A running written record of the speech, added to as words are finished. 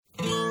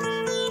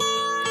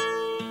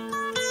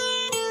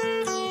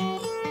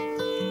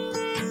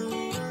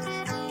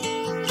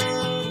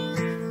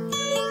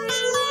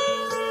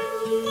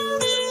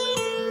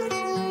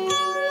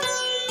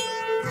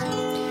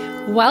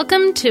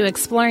Welcome to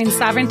Exploring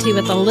Sovereignty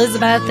with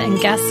Elizabeth and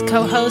guest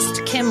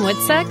co-host Kim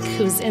Witczak,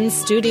 who's in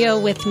studio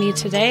with me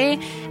today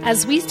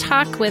as we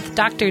talk with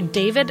Dr.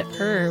 David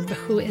Erb,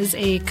 who is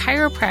a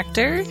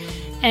chiropractor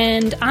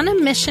and on a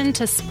mission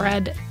to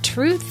spread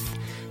truth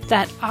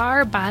that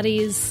our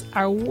bodies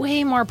are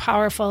way more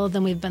powerful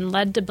than we've been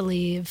led to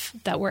believe,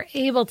 that we're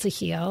able to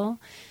heal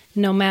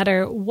no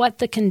matter what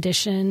the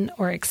condition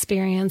or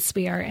experience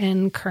we are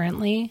in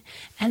currently,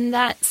 and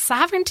that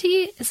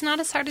sovereignty is not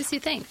as hard as you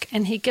think.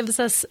 And he gives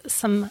us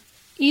some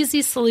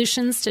easy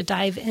solutions to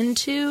dive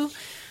into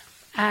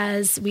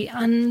as we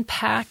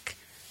unpack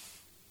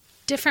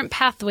different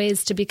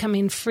pathways to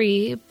becoming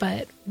free,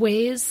 but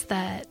ways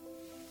that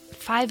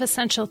 5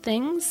 essential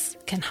things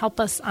can help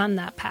us on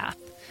that path.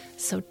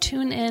 So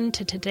tune in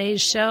to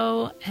today's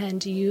show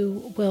and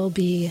you will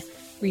be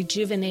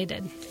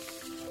rejuvenated.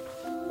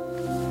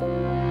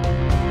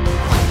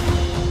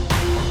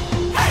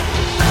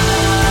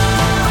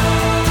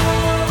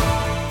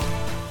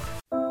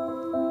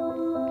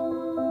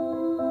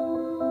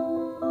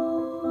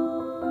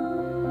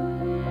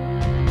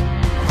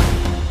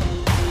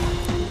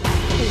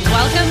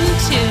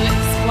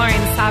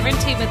 Exploring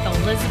Sovereignty with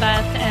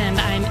Elizabeth, and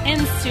I'm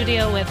in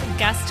studio with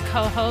guest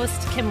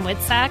co-host Kim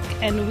Witczak,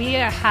 and we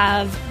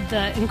have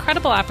the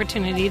incredible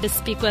opportunity to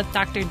speak with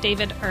Dr.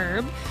 David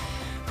Erb,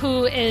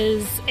 who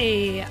is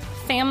a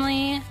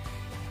family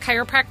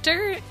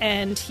chiropractor,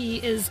 and he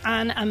is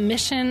on a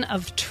mission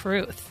of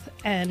truth,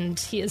 and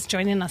he is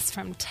joining us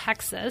from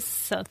Texas.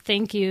 So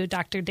thank you,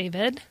 Dr.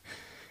 David.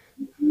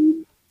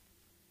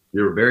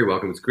 You're very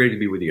welcome. It's great to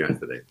be with you guys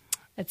today.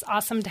 It's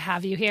awesome to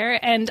have you here.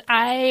 And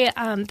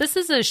this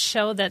is a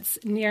show that's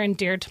near and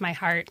dear to my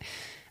heart.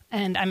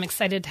 And I'm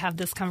excited to have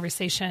this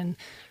conversation,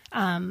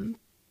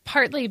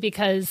 partly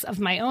because of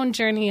my own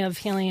journey of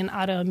healing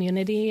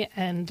autoimmunity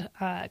and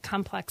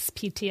complex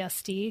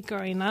PTSD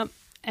growing up,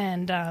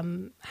 and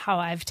how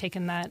I've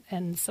taken that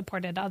and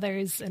supported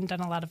others and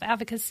done a lot of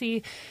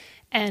advocacy.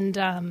 And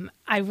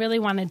I really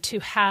wanted to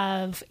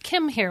have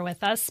Kim here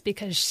with us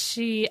because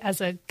she, as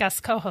a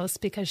guest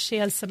co-host, because she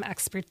has some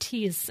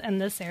expertise in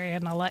this area,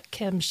 and I'll let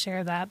Kim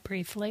share that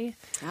briefly.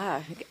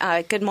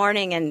 Good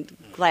morning, and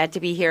glad to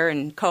be here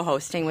and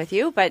co-hosting with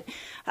you. But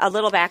a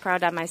little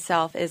background on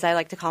myself is I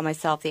like to call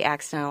myself the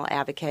accidental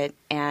advocate,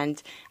 and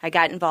I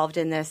got involved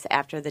in this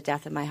after the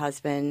death of my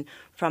husband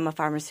from a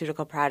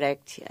pharmaceutical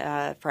product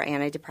for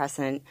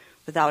antidepressant.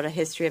 Without a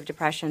history of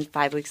depression,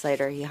 5 weeks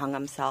later, he hung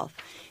himself.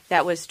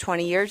 That was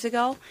 20 years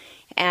ago,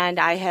 and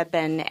I have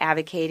been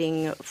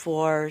advocating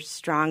for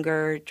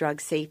stronger drug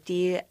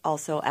safety,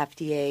 also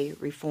FDA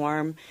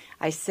reform.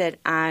 I sit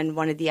on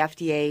one of the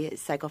FDA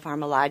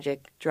psychopharmacologic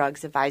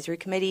drugs advisory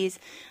committees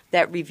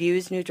that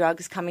reviews new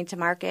drugs coming to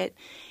market.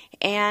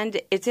 And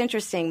it's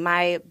interesting,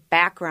 my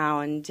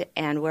background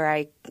and where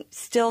I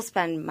still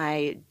spend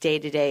my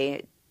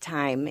day-to-day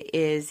time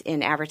is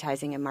in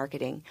advertising and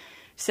marketing.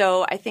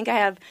 So I think I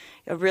have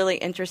a really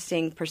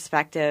interesting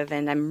perspective,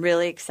 and I'm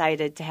really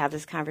excited to have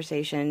this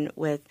conversation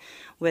with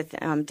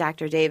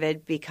Dr.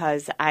 David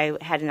because I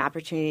had an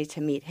opportunity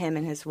to meet him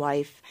and his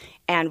wife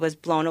and was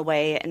blown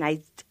away. And I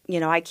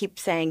keep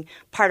saying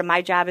part of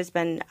my job has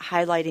been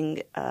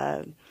highlighting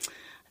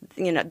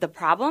the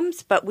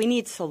problems, but we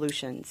need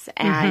solutions.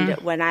 And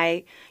when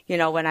I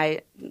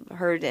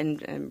heard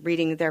and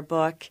reading their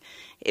book,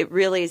 it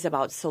really is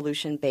about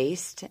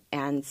solution-based.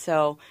 And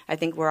so I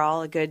think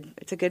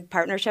it's a good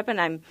partnership, and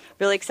I'm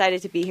really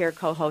excited to be here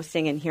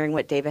co-hosting and hearing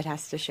what David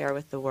has to share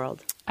with the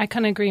world. I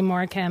couldn't agree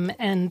more, Kim.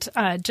 And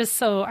just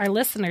so our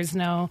listeners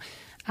know,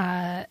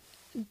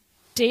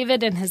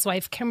 David and his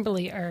wife,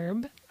 Kimberly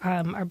Erb,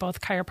 are both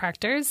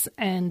chiropractors,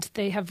 and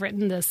they have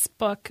written this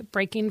book,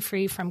 Breaking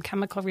Free from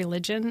Chemical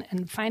Religion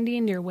and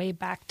Finding Your Way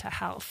Back to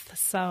Health.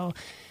 So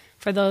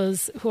for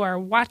those who are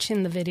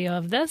watching the video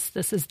of this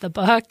is the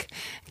book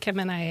Kim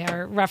and I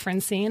are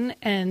referencing.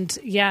 And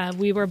yeah,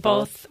 we were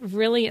both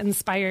really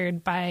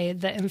inspired by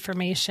the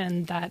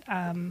information that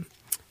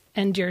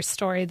and your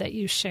story that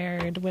you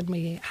shared when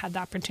we had the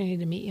opportunity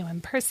to meet you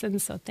in person.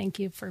 So thank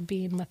you for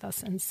being with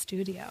us in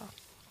studio.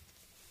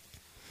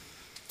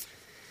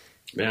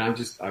 Man,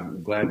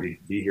 I'm glad to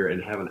be here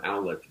and have an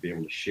outlet to be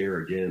able to share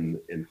again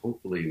and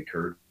hopefully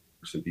encourage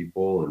some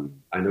people.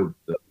 And I know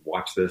that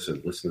watch this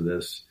and listen to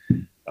this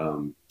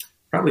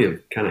probably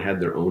have kind of had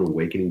their own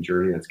awakening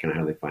journey. That's kind of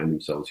how they find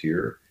themselves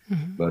here.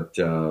 Mm-hmm. But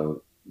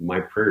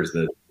my prayer is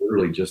that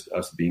literally just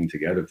us being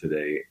together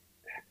today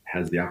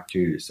has the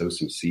opportunity to sow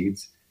some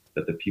seeds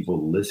that the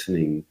people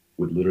listening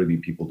would literally be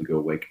people to go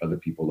wake other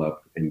people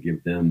up and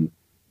give them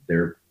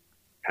their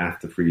path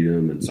to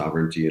freedom and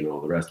sovereignty and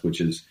all the rest, which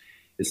is,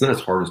 it's not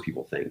as hard as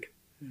people think.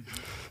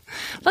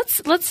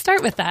 Let's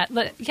start with that.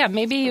 Yeah,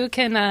 maybe you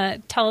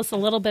can tell us a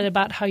little bit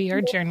about how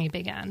your journey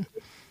began.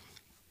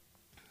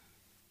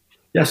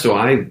 Yeah, so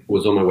I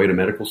was on my way to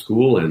medical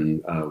school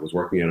and was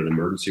working at an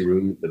emergency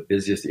room, the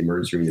busiest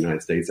emergency room in the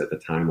United States at the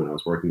time when I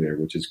was working there,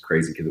 which is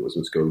crazy because it was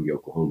Muskogee,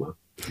 Oklahoma,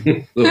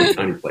 little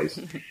tiny place.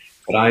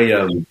 But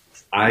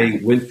I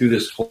went through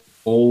this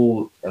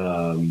whole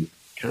kind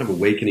of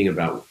awakening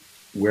about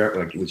where,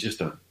 like, it was just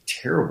a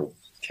terrible,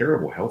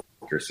 terrible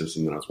healthcare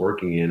system that I was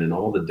working in, and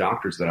all the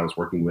doctors that I was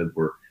working with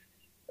were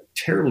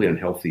terribly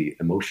unhealthy,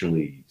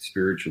 emotionally,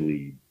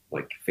 spiritually,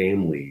 like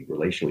family,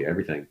 relationally,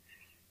 everything.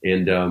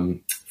 And a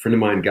friend of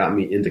mine got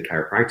me into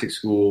chiropractic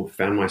school,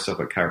 found myself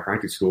at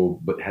chiropractic school,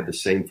 but had the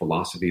same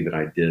philosophy that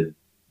I did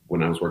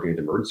when I was working at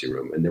the emergency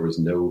room. And there was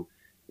no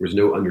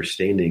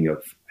understanding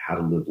of how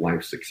to live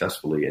life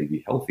successfully and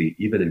be healthy,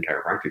 even in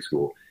chiropractic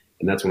school.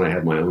 And that's when I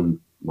had my own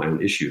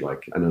issue.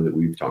 Like, I know that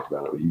we've talked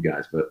about it with you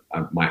guys, but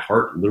my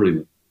heart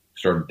literally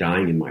started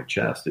dying in my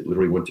chest. It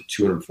literally went to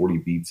 240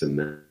 beats a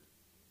minute,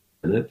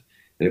 and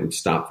it would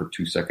stop for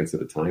 2 seconds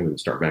at a time and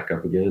start back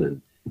up again.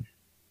 And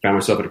found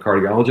myself at a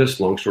cardiologist.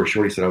 Long story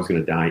short, he said I was going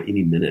to die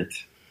any minute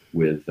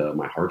with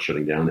my heart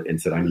shutting down,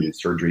 and said I needed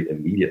surgery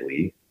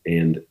immediately.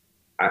 And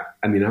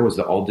I mean, I was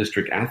the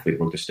all-district athlete,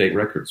 broke the state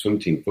record, swim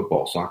team,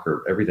 football,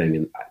 soccer, everything.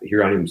 And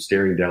here I am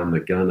staring down the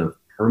gun of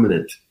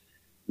permanent,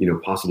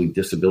 possibly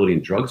disability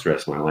and drugs the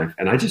rest of my life.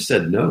 And I just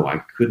said, no, I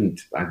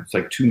couldn't. It's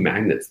like two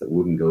magnets that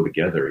wouldn't go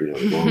together,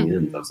 long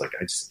ends. I was like,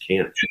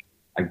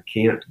 I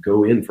can't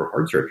go in for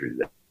heart surgery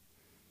today.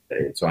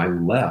 And so I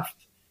left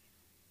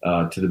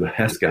to the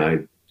behest guy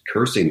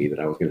cursing me that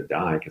I was going to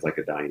die because I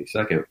could die any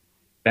second.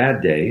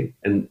 Bad day.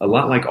 And a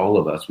lot like all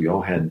of us, we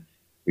all had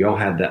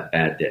that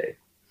bad day.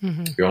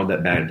 Mm-hmm. We all had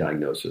that bad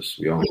diagnosis.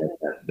 We all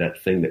had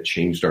that thing that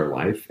changed our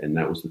life. And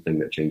that was the thing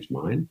that changed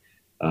mine.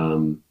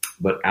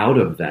 But out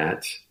of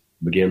that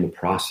began the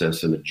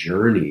process and the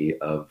journey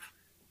of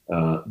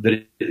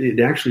that it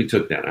actually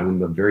took that.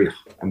 I'm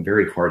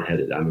very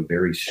hard-headed. I'm a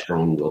very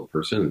strong-willed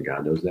person, and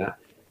God knows that.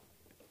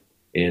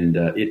 And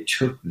it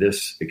took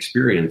this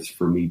experience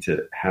for me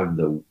to have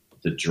the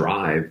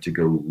drive to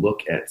go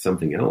look at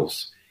something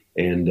else.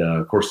 And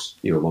of course,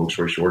 long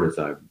story short, as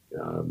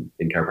I'm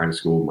in chiropractic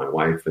school, my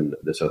wife and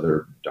this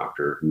other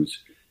doctor who's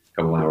a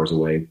couple hours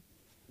away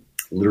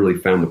literally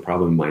found the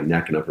problem in my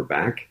neck and upper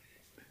back.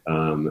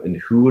 And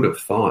who would have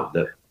thought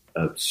that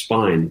a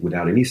spine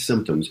without any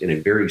symptoms in a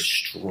very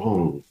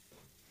strong,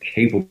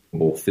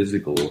 capable,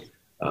 physical,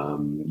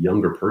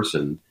 younger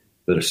person,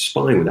 that a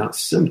spine without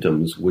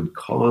symptoms would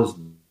cause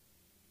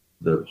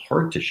the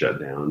heart to shut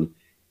down,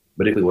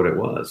 but it was what it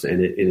was.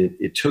 And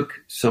it took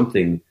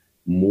something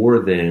more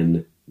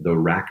than the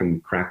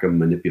rack-em crack-em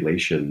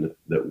manipulation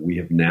that we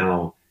have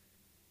now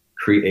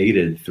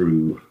created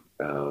through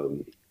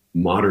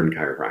modern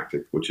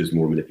chiropractic, which is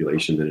more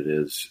manipulation than it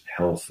is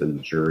health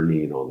and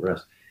journey and all the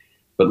rest.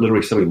 But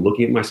literally somebody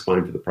looking at my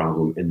spine for the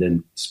problem, and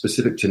then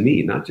specific to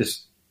me, not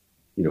just,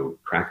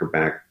 cracker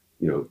back,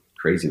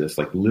 craziness,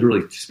 like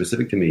literally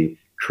specific to me,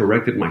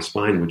 corrected my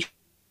spine, which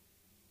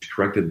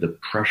corrected the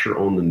pressure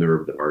on the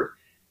nerve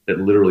that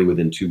literally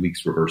within 2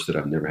 weeks reversed it.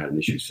 I've never had an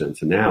issue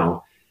since. And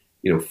now,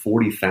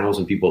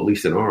 40,000 people, at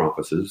least in our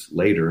offices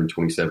later in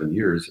 27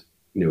 years,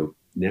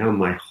 now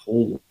my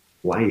whole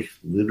life,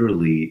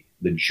 literally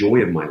the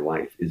joy of my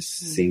life is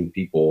seeing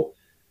people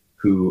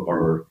who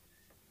are,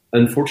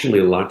 unfortunately,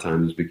 a lot of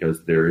times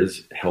because there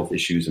is health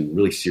issues and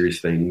really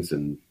serious things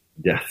and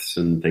deaths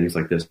and things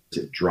like this,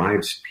 it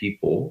drives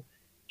people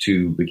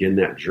to begin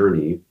that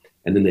journey.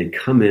 And then they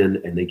come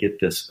in and they get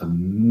this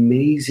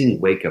amazing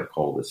wake-up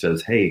call that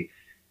says, hey,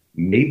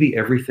 maybe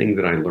everything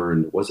that I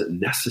learned wasn't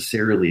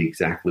necessarily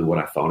exactly what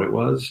I thought it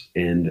was.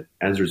 And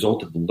as a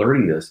result of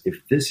learning this, if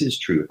this is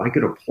true, if I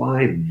could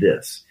apply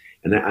this,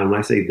 and when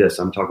I say this,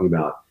 I'm talking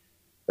about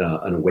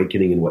an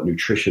awakening in what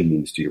nutrition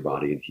means to your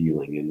body and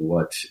healing, and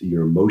what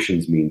your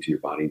emotions mean to your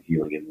body and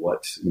healing, and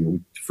what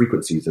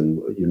frequencies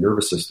and your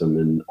nervous system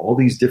and all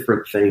these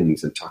different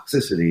things, and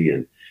toxicity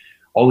and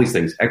all these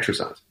things,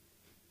 exercise.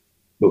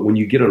 But when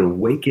you get an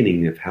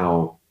awakening of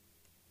how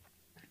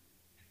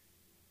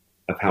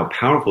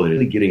powerful it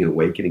is, getting an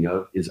awakening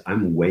of is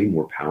I'm way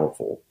more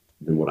powerful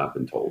than what I've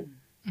been told.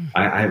 Mm-hmm.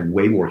 I have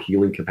way more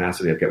healing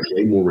capacity. I've got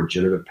way more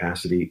regenerative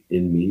capacity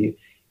in me.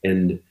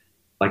 And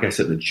like I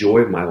said, the joy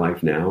of my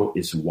life now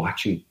is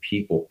watching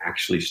people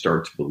actually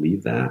start to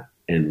believe that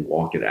and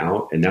walk it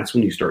out. And that's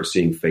when you start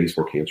seeing phase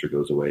 4 cancer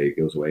goes away.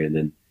 And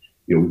then,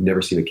 we've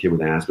never seen a kid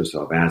with asthma, so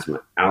have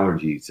asthma,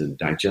 allergies and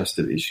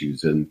digestive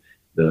issues and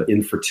the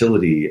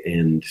infertility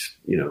and,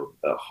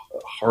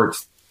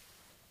 hearts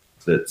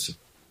that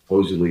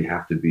supposedly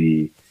have to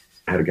be.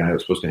 I had a guy who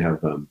was supposed to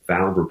have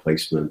valve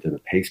replacement and a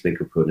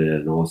pacemaker put in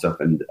and all this stuff.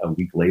 And a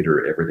week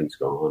later, everything's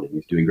gone and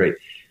he's doing great.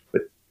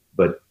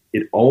 But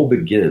it all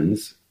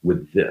begins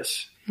with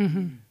this.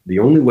 Mm-hmm. The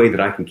only way that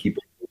I can keep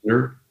a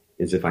prisoner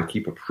is if I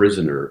keep a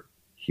prisoner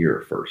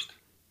here first.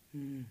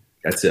 Mm.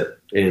 That's it.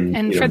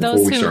 And for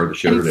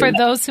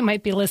those who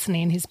might be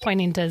listening, he's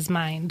pointing to his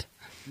mind.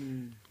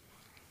 Mm.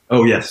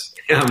 Oh, yes.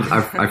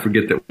 I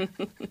forget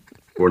that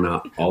we're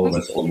not all of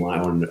us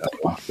online.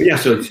 But yeah,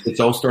 so it's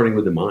all starting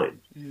with the mind.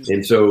 Mm.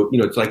 And so,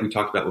 it's like we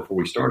talked about before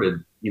we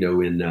started,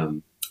 in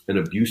an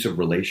abusive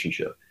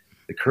relationship.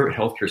 The current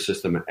healthcare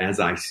system, as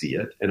I see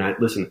it, and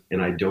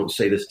I don't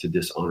say this to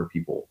dishonor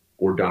people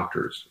or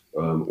doctors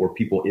or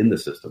people in the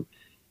system,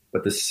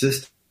 but the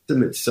system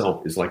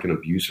itself is like an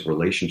abusive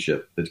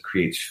relationship that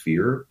creates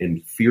fear,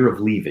 and fear of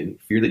leaving,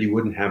 fear that you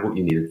wouldn't have what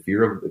you needed,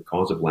 fear of the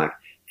cause of lack,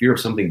 fear of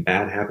something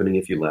bad happening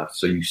if you left.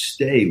 So you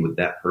stay with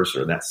that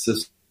person or that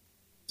system,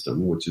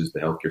 which is the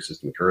healthcare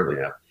system we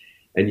currently have.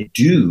 And you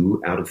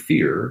do, out of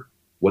fear,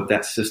 what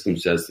that system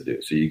says to do.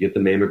 So you get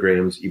the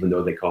mammograms, even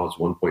though they cause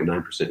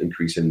 1.9%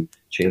 increase in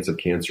chance of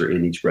cancer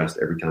in each breast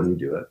every time you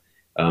do it.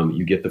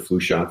 You get the flu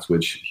shots,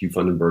 which Hugh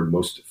Fundenberg,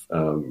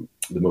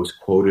 the most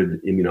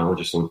quoted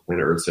immunologist on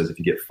planet Earth, says if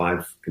you get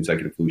 5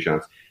 consecutive flu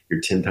shots, you're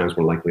 10 times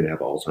more likely to have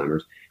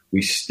Alzheimer's.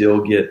 We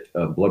still get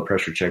blood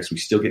pressure checks. We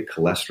still get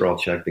cholesterol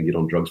checked and get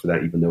on drugs for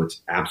that, even though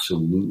it's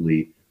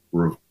absolutely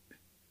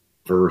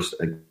reversed.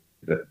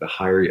 The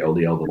higher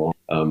LDL, the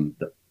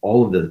longer.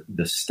 All of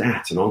the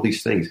stats and all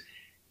these things,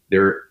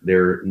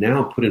 they're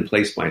now put in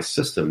place by a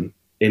system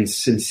and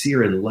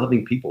sincere and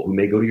loving people who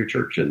may go to your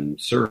church and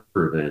serve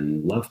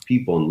and love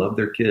people and love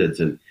their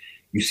kids. And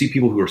you see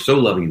people who are so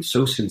loving and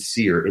so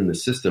sincere in the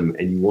system,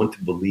 and you want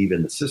to believe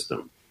in the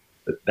system.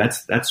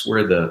 That's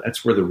where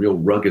the real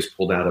rug is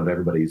pulled out of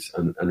everybody's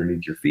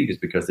underneath your feet, is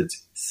because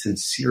it's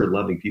sincere,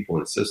 loving people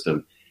in a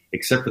system.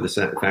 Except for the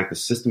fact the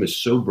system is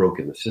so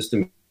broken, the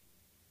system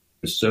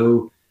is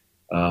so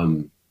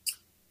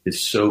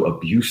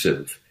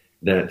abusive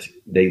that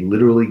they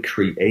literally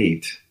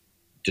create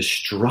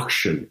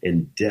destruction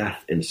and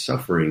death and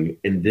suffering.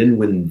 And then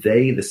when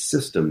the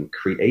system,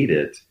 create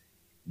it,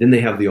 then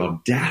they have the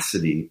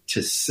audacity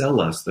to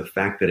sell us the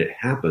fact that it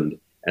happened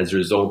as a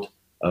result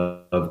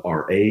of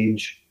our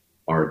age,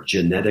 our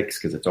genetics,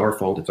 because it's our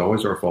fault, it's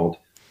always our fault,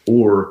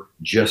 or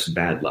just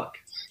bad luck.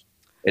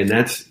 And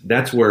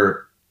that's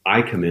where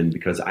I come in,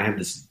 because I have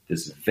this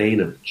vein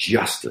of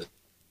justice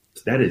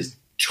that is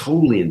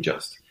totally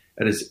unjust.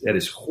 That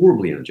is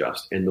horribly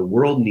unjust. And the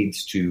world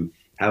needs to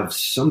have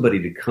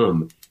somebody to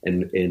come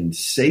and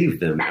save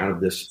them out of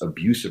this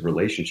abusive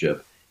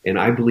relationship. And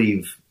I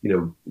believe,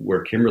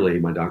 where Kimberly,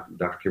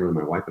 Dr. Kimberly,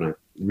 my wife, and I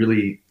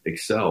really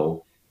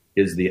excel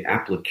is the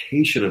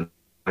application of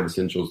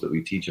essentials that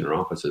we teach in our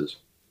offices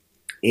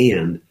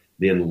and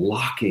the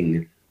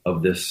unlocking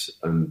of this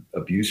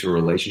abusive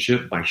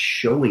relationship by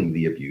showing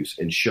the abuse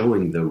and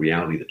showing the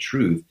reality, the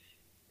truth,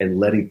 and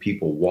letting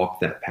people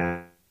walk that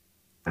path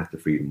to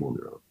freedom on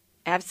their own.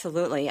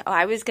 Absolutely. Oh,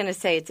 I was going to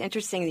say, it's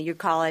interesting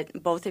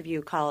that both of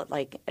you call it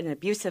like an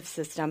abusive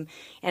system.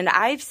 And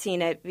I've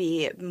seen it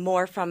be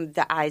more from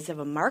the eyes of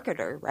a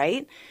marketer,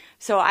 right?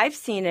 So I've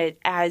seen it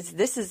as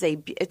the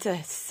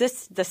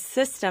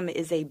system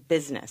is a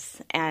business,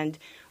 and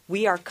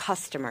we are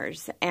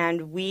customers,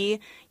 and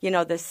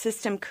the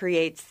system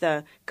creates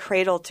the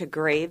cradle to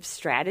grave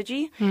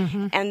strategy.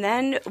 Mm-hmm. And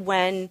then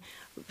when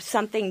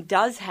something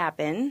does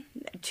happen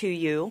to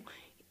you,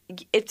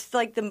 it's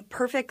like the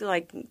perfect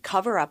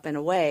cover up in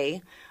a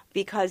way,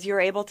 because you're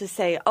able to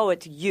say, oh,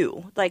 it's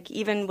you. Like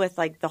even with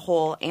the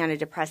whole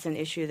antidepressant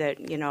issue that,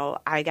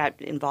 I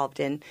got involved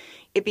in,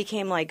 it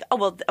became like, oh,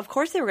 well, of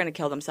course they were going to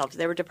kill themselves.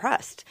 They were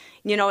depressed.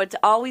 It's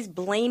always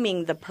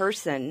blaming the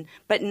person,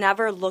 but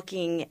never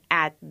looking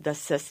at the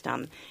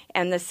system.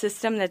 And the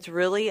system that's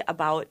really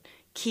about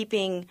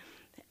keeping,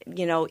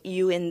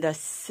 you in the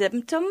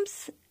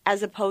symptoms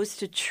as opposed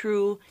to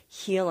true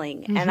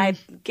healing. Mm-hmm. And I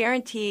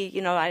guarantee,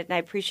 and I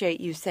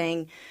appreciate you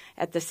saying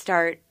at the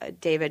start,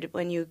 David,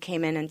 when you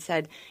came in and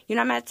said,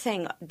 I'm not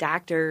saying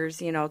doctors,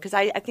 because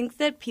I think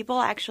that people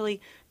actually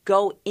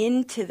go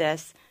into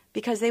this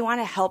because they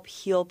want to help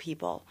heal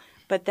people.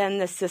 But then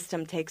the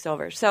system takes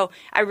over. So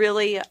I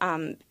really,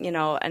 and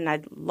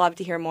I'd love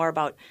to hear more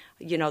about,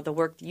 the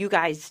work you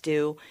guys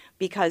do,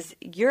 because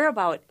you're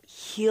about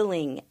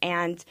healing.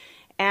 And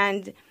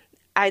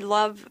I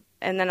love...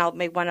 And then I'll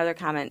make one other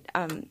comment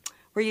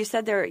where you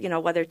said there,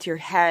 whether it's your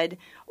head,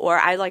 or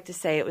I like to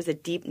say it was a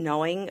deep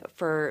knowing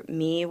for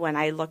me when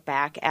I look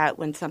back at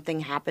when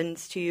something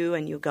happens to you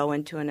and you go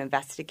into an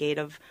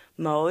investigative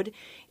mode.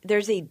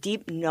 There's a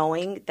deep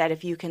knowing that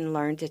if you can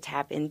learn to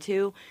tap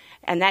into,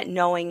 and that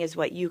knowing is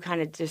what you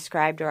kind of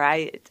described, or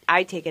I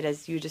take it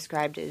as you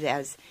described it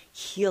as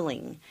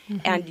healing. Mm-hmm.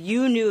 And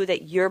you knew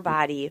that your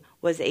body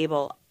was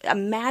able.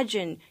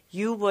 Imagine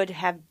you would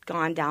have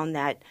gone down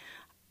that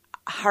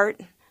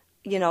heart,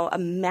 a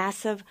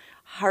massive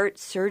heart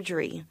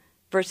surgery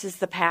versus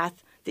the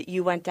path that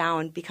you went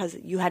down because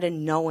you had a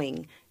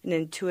knowing, an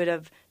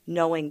intuitive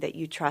knowing that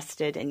you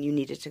trusted and you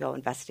needed to go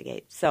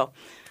investigate. So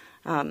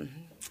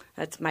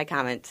that's my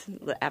comment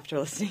after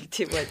listening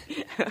to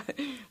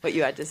what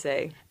you had to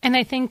say. And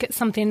I think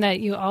something that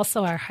you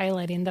also are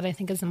highlighting that I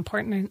think is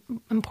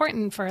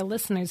important for our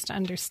listeners to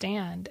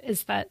understand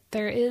is that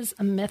there is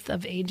a myth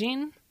of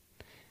aging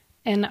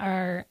in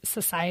our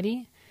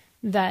society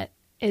that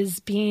is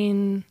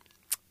being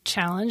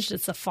challenged.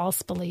 It's a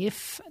false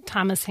belief.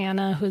 Thomas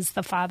Hanna, who's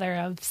the father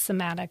of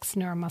somatics,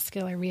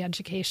 neuromuscular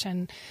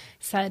reeducation,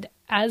 said,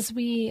 as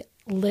we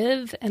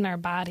live in our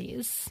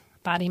bodies,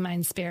 body,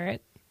 mind,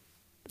 spirit,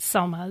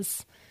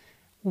 somas,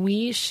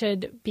 we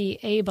should be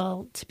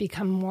able to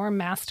become more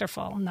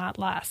masterful, not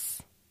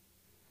less.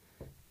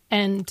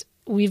 And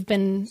we've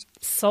been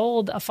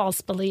sold a false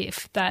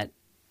belief that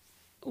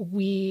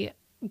we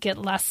get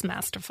less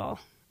masterful.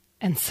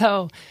 And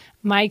so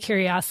my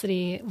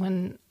curiosity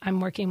when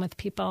I'm working with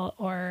people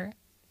or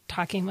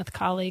talking with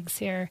colleagues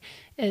here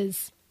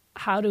is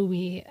how do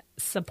we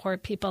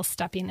support people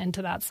stepping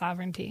into that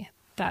sovereignty,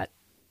 that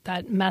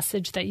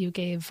message that you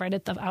gave right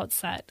at the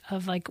outset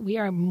of like, we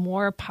are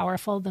more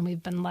powerful than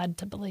we've been led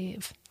to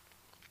believe.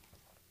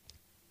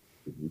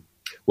 Mm-hmm.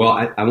 Well,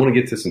 I want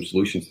to get to some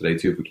solutions today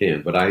too, if we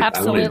can, but I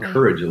want to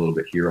encourage a little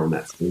bit here on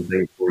that same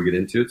thing before we get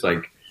into it. It's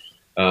like,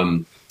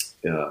 for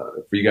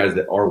you guys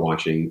that are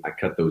watching, I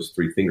cut those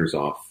 3 fingers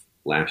off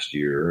last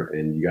year,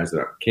 and you guys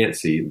that can't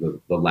see, the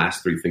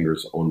last 3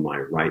 fingers on my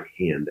right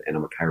hand, and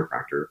I'm a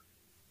chiropractor,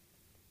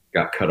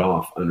 got cut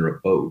off under a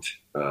boat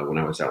when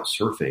I was out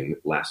surfing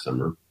last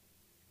summer.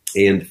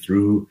 And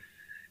through,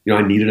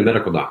 I needed a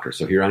medical doctor.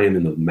 So here I am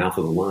in the mouth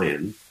of the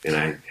lion, and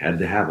I had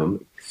to have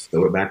them,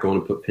 sew it back on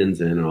and put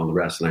pins in and all the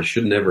rest. And I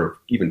should never have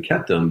even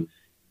kept them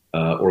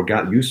or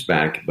got use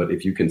back. But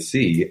if you can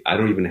see, I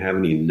don't even have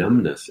any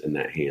numbness in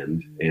that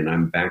hand, and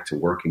I'm back to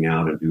working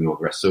out and doing all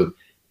the rest. So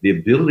the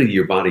ability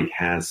your body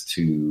has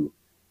to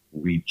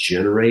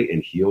regenerate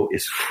and heal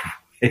is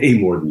way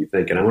more than you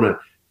think. And I want to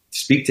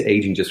speak to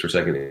aging just for a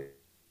second,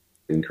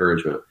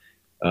 encouragement.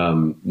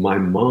 My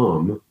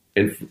mom,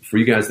 and for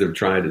you guys that have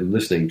tried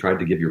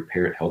to give your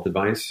parent health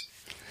advice,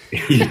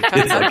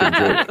 it's like a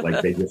joke,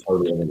 like they just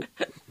hardly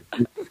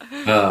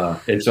ever.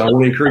 And so I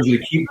want to encourage you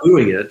to keep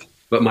doing it.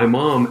 But my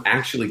mom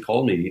actually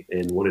called me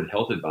and wanted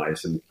health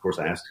advice. And of course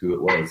I asked who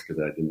it was because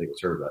I didn't think it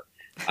was her, but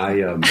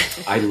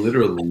I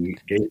literally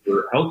gave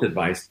her health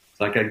advice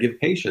like I give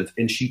patients,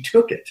 and she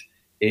took it.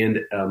 And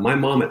my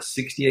mom at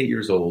 68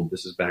 years old,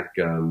 this is back,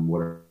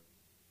 12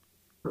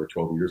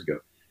 years ago,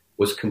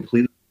 was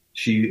completely,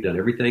 she'd done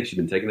everything. She'd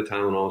been taking the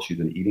Tylenol. She'd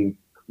been eating,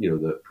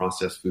 the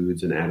processed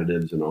foods and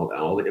additives and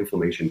all the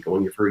inflammation,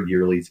 going for her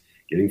yearlies,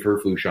 getting for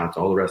her flu shots,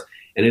 all the rest.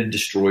 And it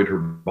destroyed her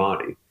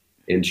body.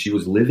 And she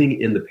was living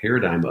in the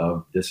paradigm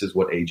of, this is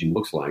what aging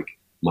looks like.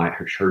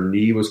 Her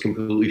knee was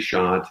completely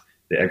shot.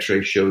 The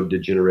x-ray showed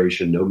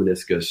degeneration, no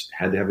meniscus,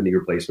 had to have a knee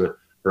replacement.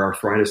 Her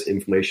arthritis,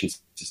 inflammation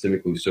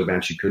systemically was so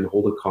bad she couldn't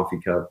hold a coffee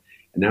cup.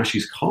 And now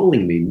she's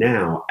calling me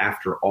now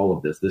after all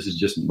of this. This is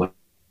just much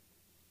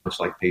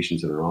like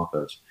patients in her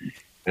office.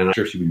 And I'm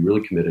sure she'd be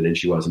really committed, and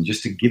she was. And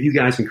just to give you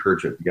guys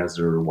encouragement, you guys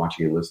that are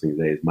watching and listening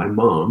today, my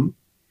mom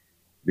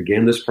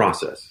began this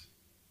process,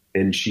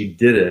 and she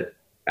did it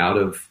out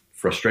of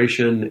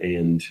frustration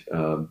and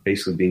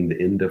basically being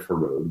the end of her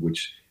road,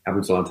 which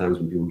happens a lot of times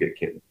when people get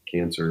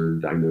cancer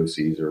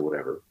diagnoses or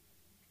whatever.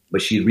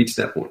 But she reached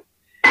that point,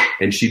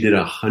 and she did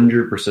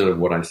 100% of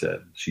what I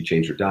said. She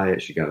changed her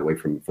diet. She got away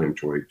from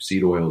inflammatory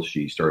seed oils.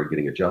 She started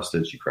getting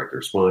adjusted. She corrected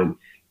her spine.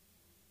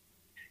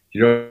 She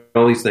did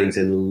all these things,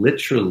 and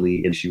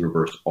literally, and she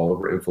reversed all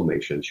of her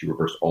inflammation. She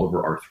reversed all of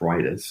her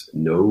arthritis,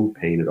 no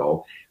pain at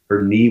all.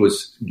 Her knee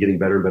was getting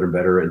better and better and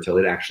better until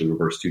it actually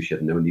reversed too. She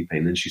had no knee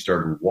pain. Then she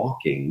started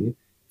walking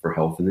for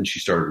health, and then she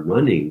started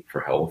running for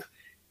health.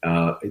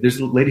 There's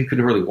a lady who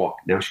couldn't hardly walk.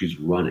 Now she's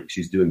running.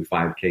 She's doing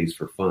 5Ks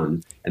for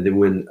fun. And then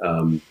when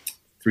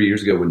 3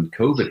 years ago when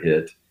COVID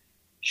hit,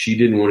 she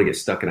didn't want to get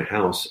stuck in a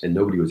house and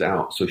nobody was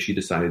out. So she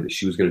decided that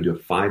she was going to do a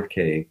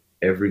 5K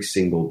every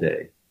single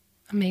day.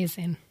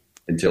 Amazing.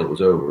 Until it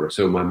was over.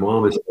 So my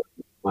mom has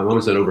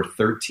done over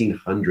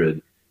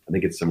 1,300, I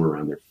think it's somewhere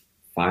around there,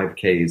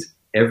 5Ks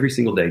every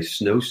single day,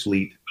 snow,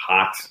 sleet,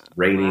 hot,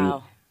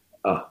 raining,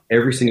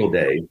 every single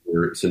day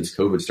since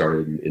COVID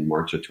started in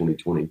March of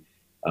 2020.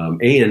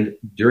 And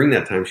during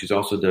that time, she's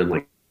also done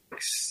like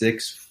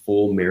 6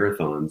 full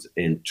marathons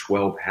and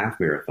 12 half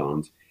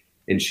marathons.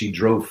 And she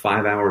drove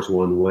 5 hours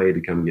one way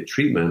to come get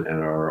treatment at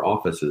our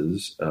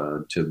offices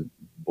to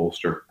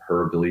bolster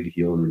her ability to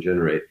heal and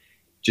regenerate,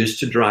 just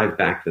to drive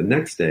back the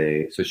next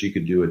day so she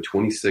could do a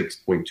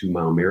 26.2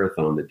 mile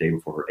marathon the day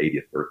before her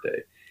 80th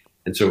birthday.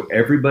 And so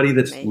everybody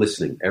that's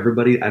listening,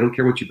 everybody, I don't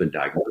care what you've been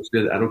diagnosed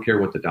with. I don't care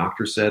what the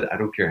doctor said. I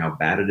don't care how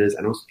bad it is.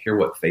 I don't care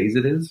what phase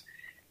it is.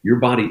 Your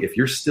body, if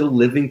you're still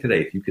living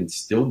today, if you can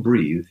still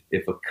breathe,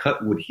 if a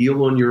cut would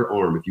heal on your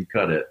arm, if you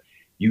cut it,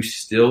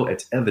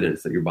 it's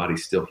evidence that your body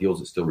still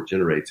heals, it still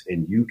regenerates,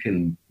 and you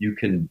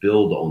can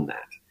build on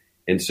that.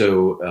 And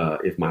so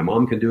if my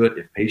mom can do it,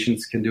 if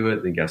patients can do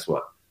it, then guess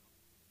what?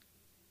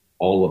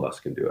 All of us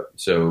can do it.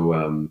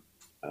 So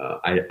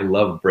I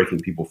love breaking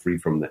people free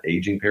from the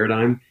aging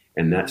paradigm.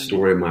 And that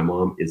story of my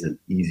mom is an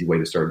easy way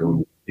to start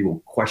going,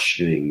 people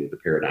questioning the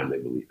paradigm they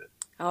believe in.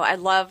 Oh,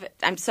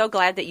 I'm so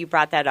glad that you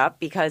brought that up,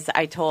 because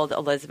I told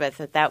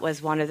Elizabeth that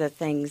was one of the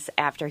things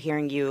after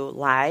hearing you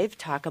live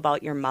talk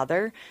about your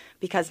mother,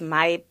 because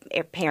my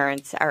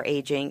parents are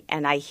aging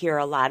and I hear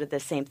a lot of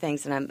the same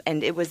things, and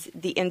it was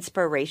the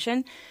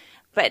inspiration.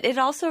 But it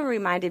also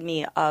reminded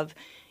me of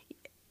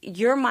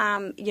your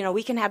mom.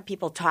 We can have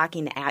people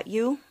talking at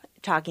you,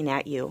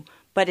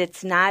 but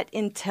it's not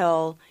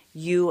until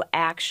you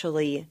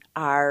actually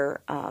are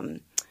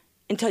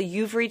until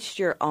you've reached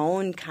your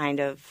own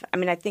kind of,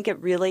 I think it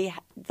really,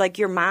 like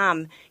your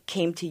mom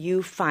came to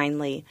you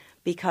finally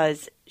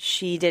because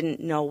she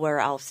didn't know where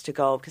else to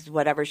go, because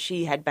whatever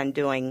she had been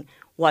doing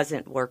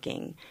wasn't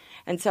working.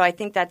 And so I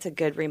think that's a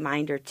good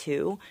reminder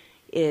too,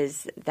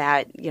 is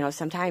that,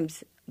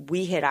 sometimes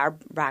we hit our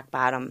rock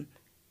bottom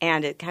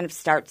And it kind of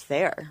starts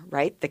there,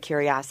 right? The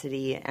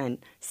curiosity and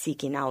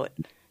seeking out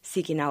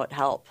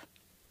help.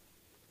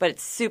 But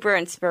it's super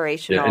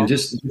inspirational. Yeah, and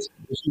just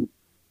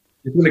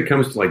when it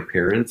comes to like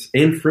parents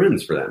and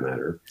friends, for that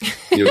matter,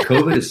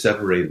 COVID has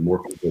separated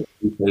more people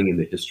than anything in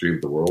the history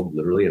of the world,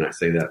 literally. And I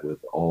say that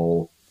with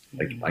all,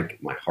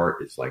 like my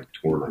heart is like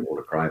torn. I want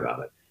to cry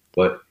about it.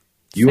 But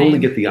you only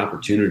get the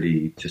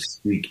opportunity to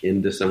speak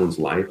into someone's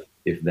life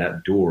if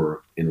that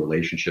door in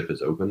relationship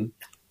is open.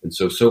 And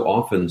so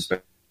often,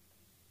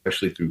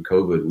 especially through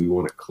COVID, we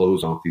want to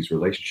close off these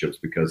relationships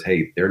because,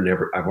 hey,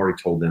 I've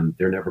already told them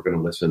they're never going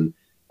to listen.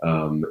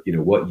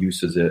 What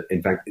use is it?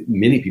 In fact,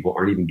 many people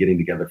aren't even getting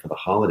together for the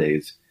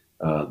holidays.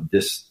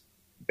 This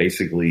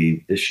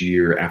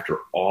year, after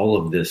all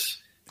of this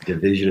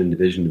division,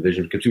 because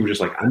people were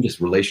just like, I'm just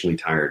relationally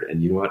tired.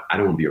 And you know what? I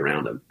don't want to be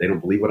around them. They don't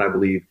believe what I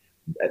believe.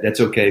 That's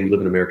okay. We live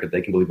in America.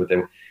 They can believe what they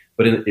want.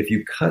 But if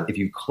you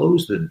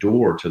close the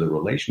door to the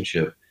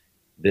relationship,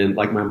 then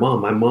like my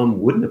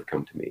mom wouldn't have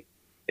come to me.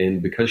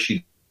 And because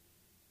she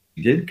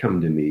did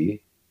come to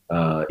me,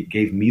 it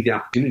gave me the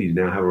opportunity to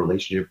now have a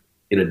relationship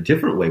in a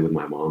different way with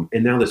my mom.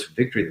 And now this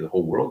victory that the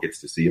whole world gets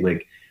to see.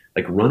 Like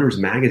Runner's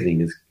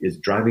Magazine is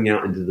driving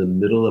out into the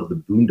middle of the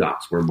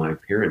boondocks where my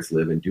parents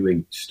live and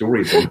doing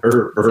stories on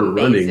her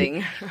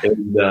running.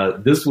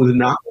 And this was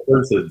not the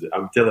person,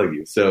 I'm telling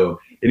you. So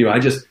anyway,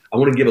 I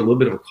want to give a little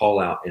bit of a call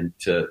out and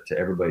to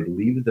everybody,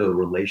 leave the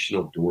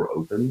relational door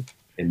open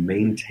and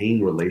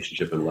maintain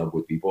relationship and love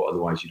with people.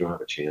 Otherwise you don't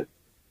have a chance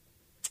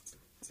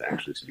to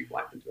actually speak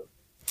life into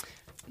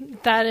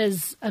it. That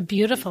is a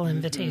beautiful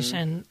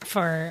invitation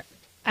for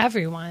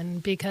everyone,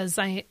 because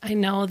I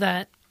know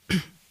that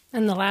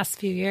in the last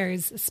few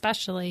years,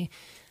 especially,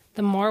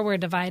 the more we're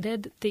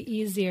divided, the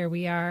easier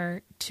we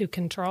are to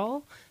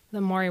control. The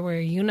more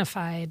we're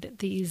unified,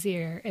 the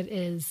easier it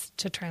is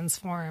to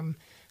transform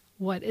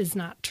what is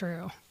not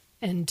true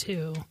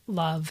into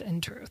love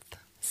and truth.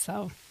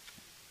 So,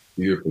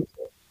 beautiful.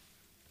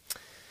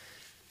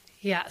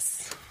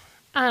 Yes.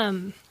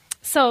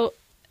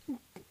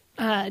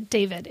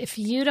 David, if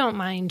you don't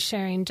mind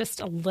sharing just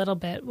a little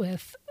bit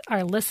with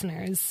our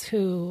listeners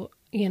who,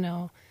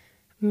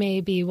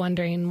 may be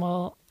wondering,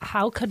 well,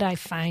 how could I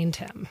find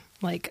him?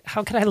 Like,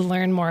 how could I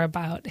learn more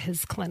about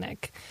his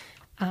clinic?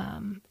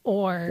 So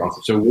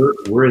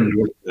we're in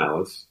North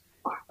Dallas,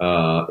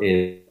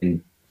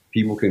 and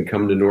people can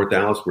come to North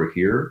Dallas. We're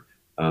here.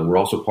 We're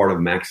also part of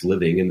Max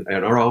Living,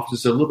 and our office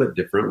is a little bit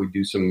different. We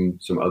do some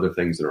other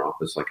things in our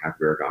office, like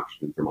hyperbaric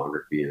oxygen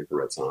thermography and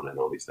infrared sauna and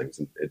all these things,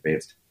 and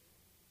advanced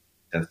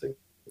testing.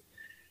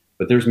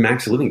 But there's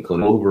Max Living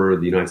clinics all over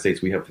the United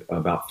States. We have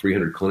about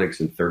 300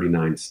 clinics in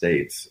 39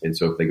 states. And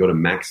so if they go to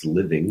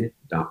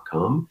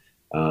maxliving.com,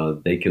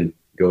 they can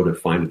go to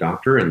find a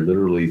doctor and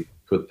literally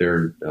put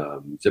their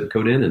zip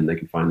code in, and they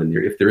can find them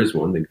near. If there is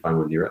one, they can find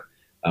one near it.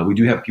 We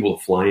do have people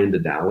fly into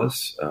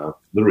Dallas,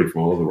 literally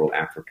from all over the world,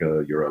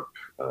 Africa, Europe,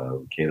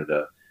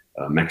 Canada,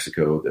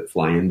 Mexico, that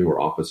fly into our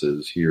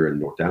offices here in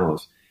North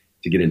Dallas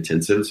to get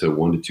intensive. So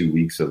 1 to 2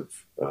 weeks of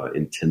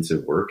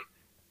intensive work.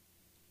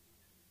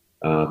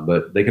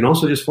 But they can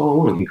also just follow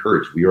along and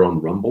encourage. We are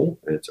on Rumble,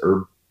 and it's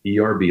Herb,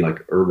 ERB,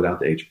 like Herb without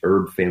the H,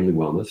 Herb Family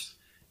Wellness,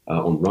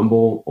 on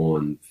Rumble,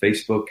 on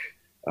Facebook,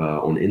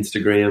 on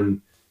Instagram,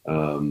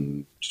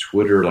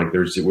 Twitter.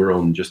 We're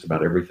on just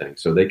about everything.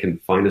 So they can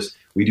find us.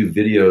 We do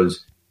videos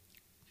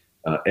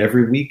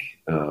every week.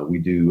 We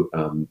do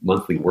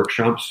monthly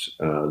workshops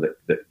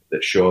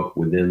that show up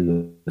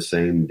within the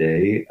same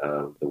day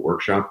of the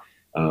workshop.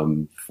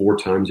 4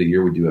 times a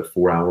year, we do a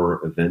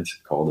 4-hour event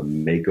called a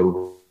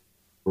makeover,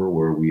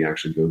 where we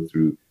actually go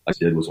through, like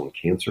I did, was on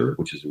cancer,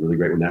 which is a really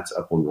great one. That's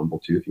up on Rumble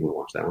too, if you want to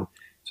watch that one.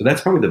 So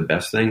that's probably the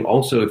best thing.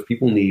 Also, if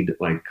people need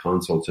like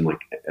consults and like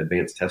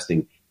advanced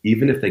testing,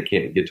 even if they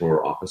can't get to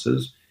our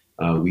offices,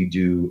 we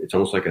do, it's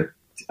almost like a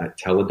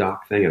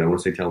teledoc thing. I don't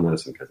want to say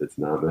telemedicine because it's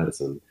not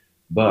medicine,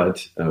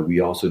 but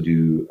we also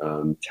do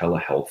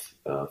telehealth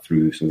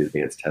through some of the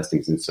advanced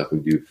testings and stuff we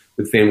do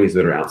with families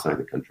that are outside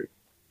the country.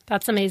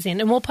 That's amazing.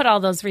 And we'll put all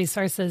those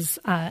resources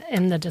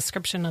in the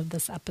description of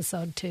this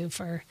episode too,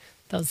 for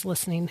those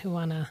listening who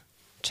want to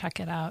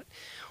check it out.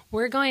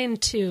 We're going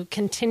to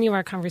continue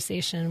our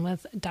conversation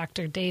with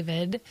Dr.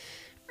 David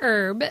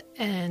Erb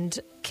and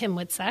Kim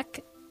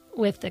Witczak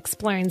with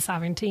Exploring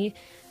Sovereignty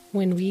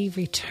when we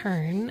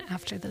return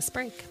after this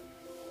break.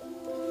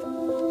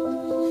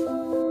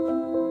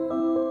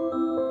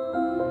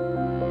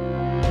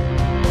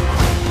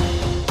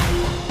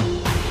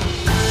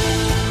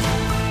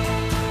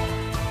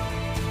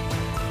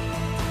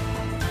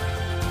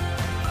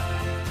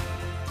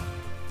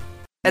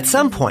 At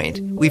some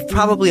point, we've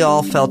probably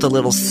all felt a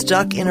little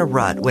stuck in a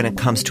rut when it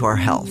comes to our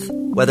health,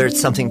 whether it's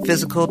something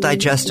physical,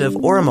 digestive,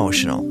 or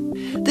emotional.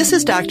 This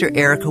is Dr.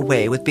 Erica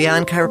Way with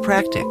Beyond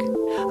Chiropractic.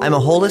 I'm a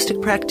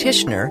holistic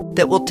practitioner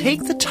that will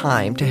take the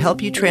time to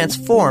help you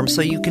transform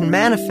so you can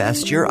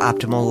manifest your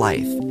optimal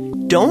life.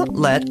 Don't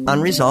let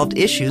unresolved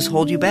issues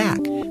hold you back.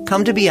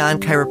 Come to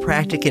Beyond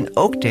Chiropractic in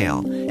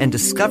Oakdale and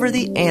discover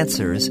the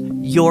answers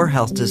your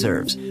health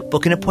deserves.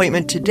 Book an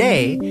appointment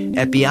today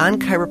at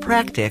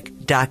beyondchiropractic.com.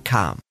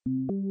 chiropractic.com.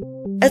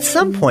 At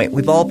some point,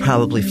 we've all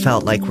probably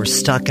felt like we're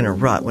stuck in a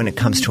rut when it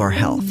comes to our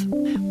health.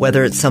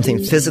 Whether it's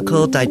something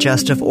physical,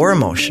 digestive, or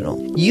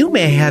emotional, you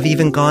may have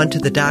even gone to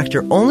the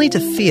doctor only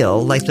to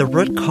feel like the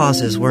root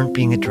causes weren't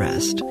being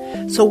addressed.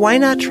 So why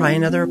not try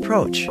another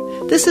approach?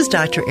 This is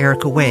Dr.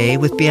 Erica Way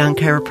with Beyond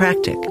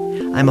Chiropractic.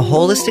 I'm a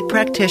holistic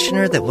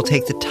practitioner that will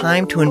take the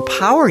time to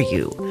empower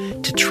you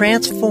to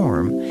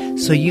transform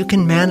so you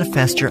can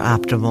manifest your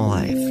optimal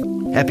life.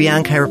 At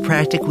Beyond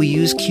Chiropractic, we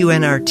use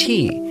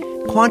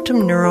QNRT,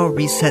 Quantum Neuro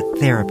Reset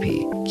Therapy.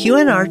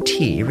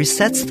 QNRT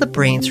resets the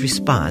brain's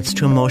response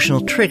to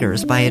emotional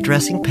triggers by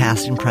addressing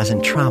past and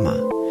present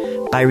trauma.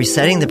 By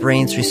resetting the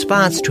brain's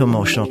response to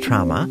emotional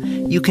trauma,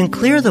 you can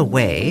clear the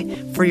way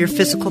for your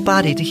physical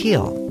body to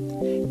heal.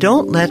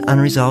 Don't let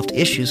unresolved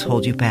issues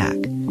hold you back.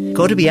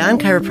 Go to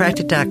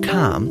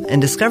BeyondChiropractic.com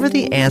and discover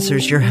the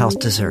answers your health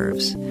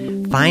deserves.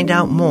 Find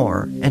out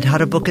more and how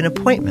to book an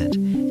appointment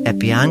at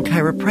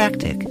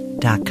BeyondChiropractic.com.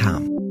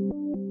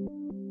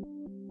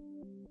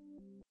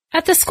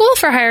 At the School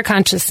for Higher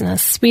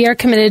Consciousness, we are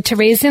committed to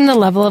raising the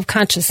level of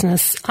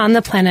consciousness on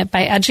the planet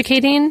by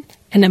educating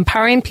and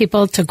empowering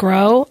people to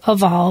grow,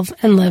 evolve,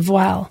 and live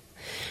well.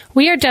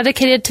 We are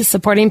dedicated to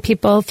supporting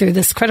people through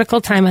this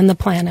critical time on the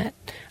planet.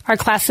 Our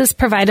classes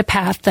provide a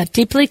path that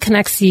deeply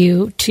connects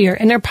you to your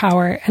inner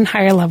power and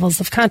higher levels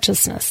of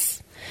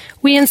consciousness.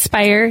 We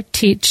inspire,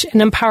 teach,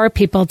 and empower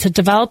people to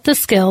develop the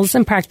skills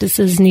and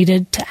practices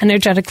needed to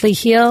energetically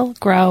heal,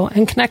 grow,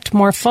 and connect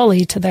more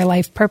fully to their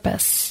life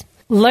purpose.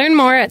 Learn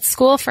more at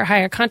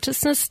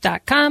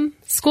schoolforhigherconsciousness.com,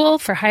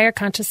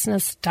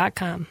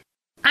 schoolforhigherconsciousness.com.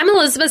 I'm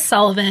Elizabeth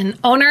Sullivan,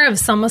 owner of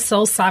Soma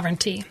Soul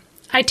Sovereignty.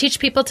 I teach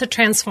people to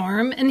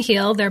transform and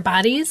heal their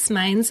bodies,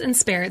 minds, and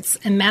spirits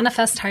and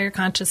manifest higher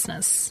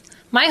consciousness.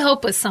 My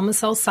hope with Soma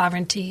Soul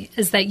Sovereignty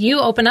is that you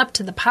open up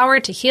to the power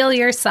to heal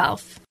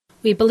yourself.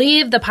 We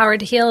believe the power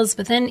to heal is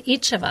within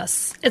each of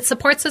us. It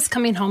supports us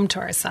coming home to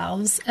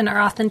ourselves and our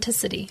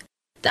authenticity.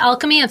 The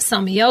alchemy of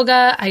Soma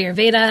Yoga,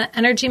 Ayurveda,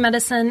 energy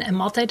medicine, and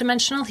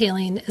multidimensional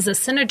healing is a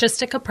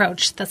synergistic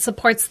approach that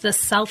supports this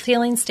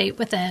self-healing state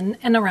within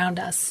and around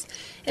us.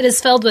 It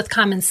is filled with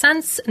common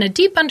sense and a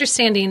deep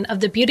understanding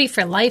of the beauty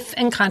for life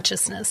and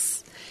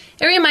consciousness.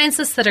 It reminds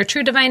us that our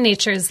true divine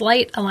nature is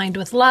light aligned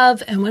with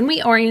love, and when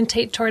we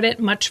orientate toward it,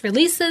 much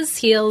releases,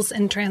 heals,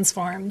 and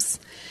transforms.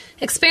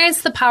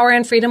 Experience the power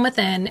and freedom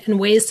within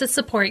and ways to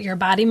support your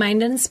body,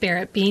 mind, and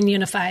spirit being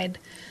unified.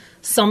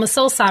 Soma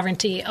Soul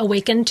Sovereignty,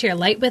 awaken to your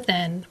light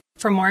within.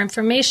 For more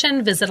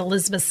information, visit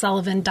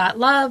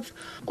elizabethsullivan.love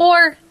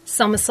or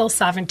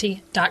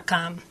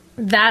somasoulsovereignty.com.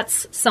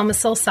 That's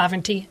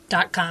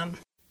somasoulsovereignty.com.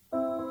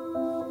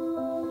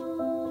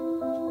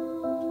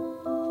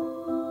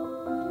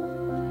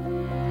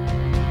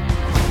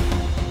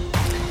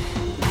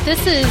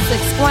 This is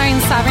Exploring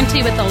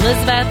Sovereignty with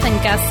Elizabeth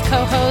and guest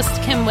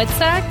co-host Kim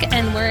Witczak,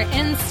 and we're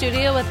in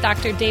studio with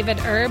Dr. David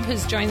Erb,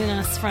 who's joining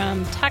us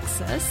from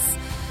Texas.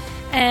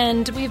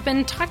 And we've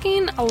been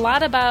talking a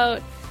lot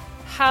about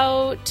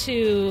how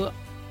to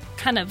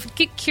kind of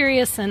get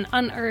curious and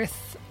unearth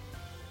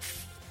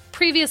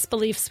previous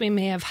beliefs we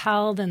may have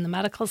held in the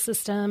medical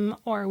system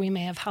or we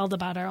may have held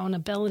about our own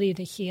ability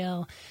to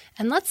heal.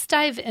 And let's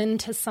dive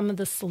into some of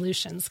the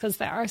solutions, because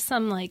there are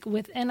some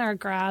within our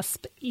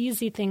grasp,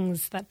 easy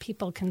things that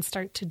people can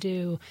start to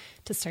do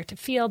to start to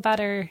feel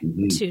better,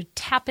 to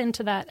tap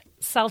into that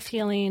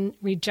self-healing,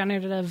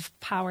 regenerative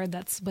power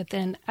that's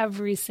within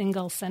every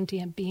single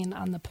sentient being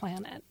on the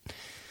planet.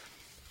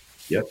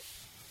 Yep.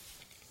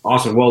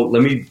 Awesome. Well,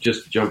 let me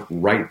just jump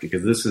right,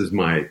 because this is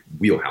my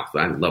wheelhouse.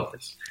 I love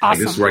this.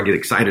 Awesome. This is where I get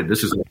excited.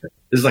 This is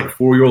like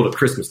 4-year-old at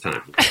Christmas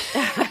time.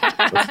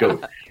 Let's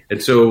go.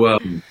 And so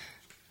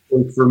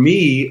for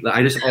me,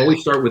 I just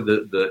always start with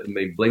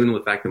blaming on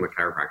the fact that I'm a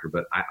chiropractor,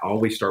 but I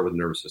always start with the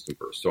nervous system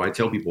first. So I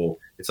tell people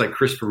it's like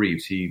Christopher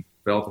Reeves. He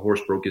fell off the horse,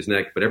 broke his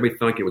neck, but everybody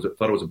thought it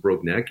was a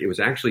broke neck. It was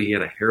actually he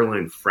had a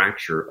hairline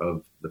fracture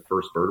of the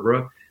first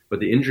vertebra, but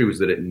the injury was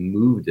that it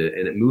moved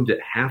it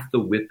half the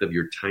width of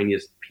your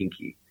tiniest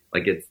pinky.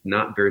 Like, it's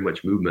not very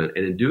much movement.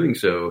 And in doing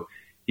so,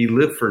 he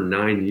lived for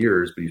 9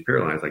 years, but he's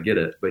paralyzed. I get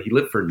it. But he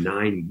lived for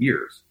 9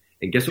 years.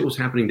 And guess what was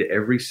happening to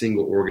every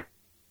single organ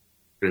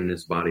in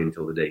his body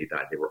until the day he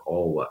died? They were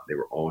all what? They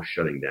were all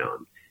shutting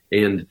down.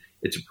 And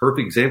it's a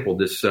perfect example.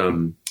 This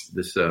Susan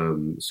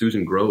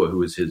Groa,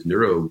 who is his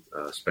neuro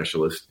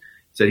specialist,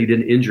 said he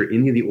didn't injure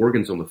any of the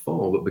organs on the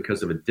fall, but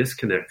because of a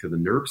disconnect to the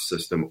nerve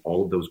system,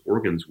 all of those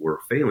organs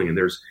were failing. And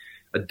there's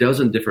a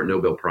dozen different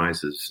Nobel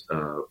Prizes,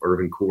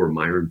 Irvin Coor,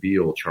 Myron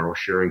Beale, Charles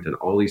Sherrington,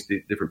 all these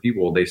different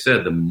people. They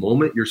said the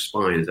moment your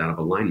spine is out of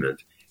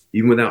alignment,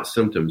 even without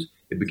symptoms,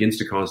 it begins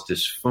to cause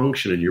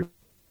dysfunction in your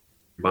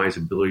body's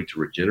ability to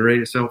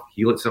regenerate itself,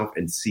 heal itself,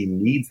 and see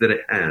needs that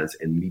it has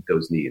and meet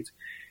those needs.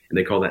 And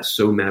they call that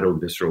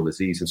somatovisceral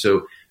disease. And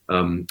so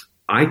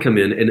I come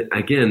in, and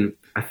again,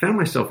 I found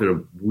myself in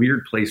a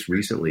weird place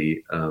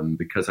recently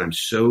because I'm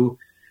so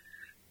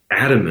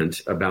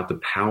adamant about the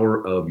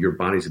power of your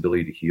body's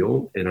ability to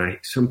heal. And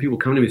some people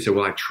come to me and say,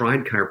 well, I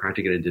tried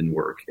chiropractic and it didn't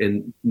work.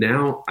 And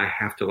now I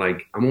have to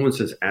I'm almost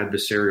in this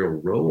adversarial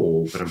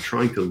role, but I'm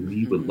trying to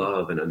lead with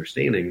love and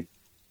understanding.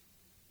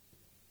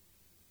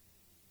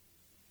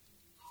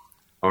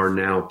 Are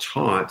now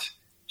taught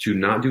to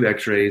not do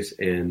x-rays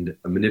and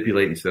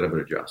manipulate instead of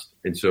adjust.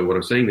 And so what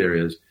I'm saying there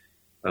is,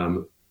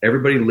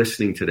 everybody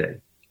listening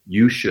today,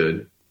 you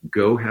should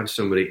go have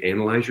somebody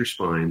analyze your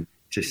spine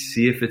to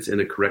see if it's in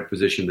a correct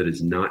position that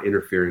is not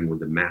interfering with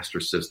the master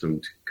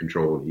system to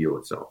control and heal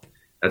itself.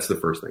 That's the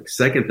first thing.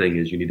 Second thing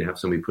is you need to have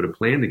somebody put a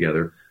plan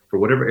together for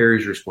whatever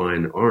areas your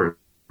spine aren't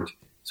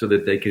so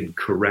that they can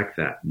correct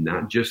that,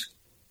 not just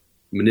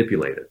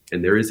manipulate it.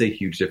 And there is a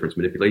huge difference.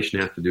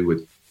 Manipulation has to do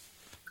with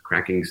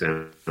cracking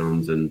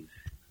sounds and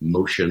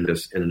motion,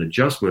 and an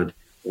adjustment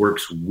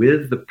works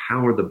with the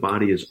power the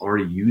body is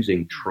already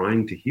using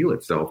trying to heal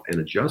itself and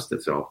adjust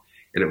itself.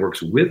 And it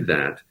works with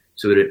that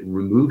so that it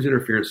removes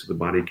interference so the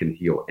body can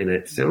heal. And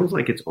it sounds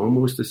like it's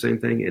almost the same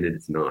thing, and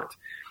it's not.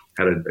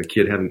 Had a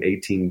kid having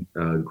 18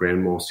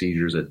 grand mal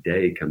seizures a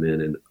day come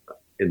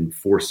in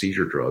 4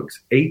 seizure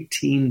drugs,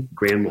 18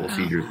 grand mal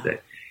seizures a day.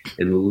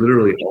 And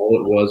literally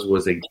all it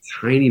was a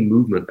tiny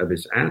movement of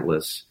his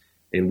atlas.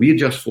 And we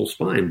adjust full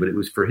spine, but it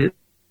was for him,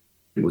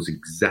 it was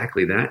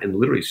exactly that. And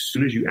literally as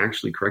soon as you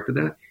actually corrected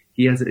that,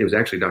 it was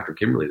actually Dr.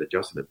 Kimberly that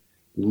adjusted it.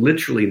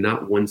 Literally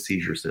not one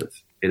seizure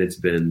since. And it's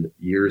been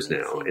years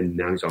now. And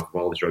now he's off of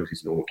all the drugs.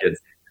 He's a normal kid.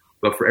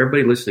 But for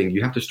everybody listening,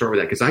 you have to start with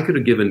that. Because I could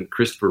have given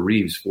Christopher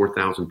Reeves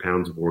 4,000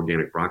 pounds of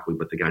organic broccoli,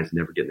 but the guy's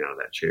never getting out of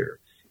that chair.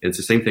 And it's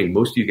the same thing.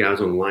 Most of you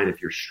guys online,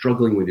 if you're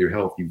struggling with your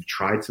health, you've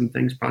tried some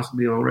things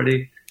possibly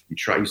already.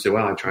 You say,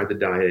 well, I tried the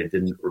diet. It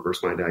didn't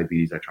reverse my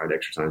diabetes. I tried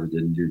exercise. It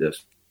didn't do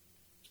this.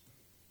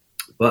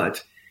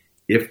 But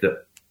if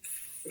the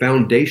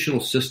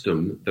foundational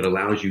system that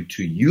allows you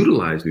to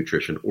utilize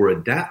nutrition or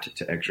adapt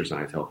to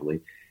exercise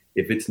healthily,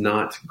 if it's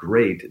not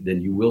great,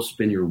 then you will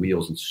spin your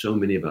wheels. And so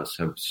many of us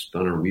have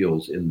spun our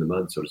wheels in the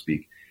mud, so to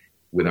speak,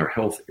 with our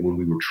health. And when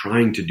we were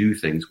trying to do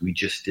things, we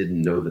just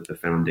didn't know that the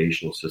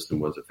foundational system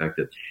was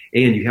effective.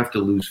 And you have to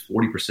lose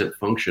 40%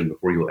 function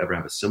before you'll ever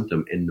have a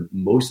symptom. And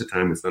most of the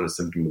time, it's not a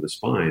symptom of the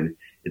spine.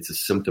 It's a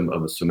symptom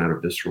of a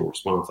somatovisceral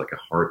response, like a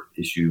heart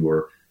issue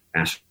or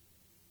acid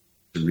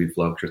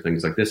reflux or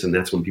things like this. And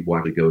that's when people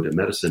actually go to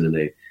medicine and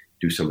they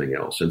do something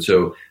else. And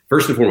so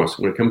first and foremost,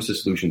 when it comes to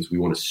solutions, we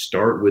want to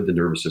start with the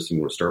nervous system.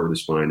 We want to start with the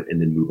spine and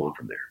then move on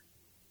from there.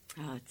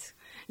 Oh,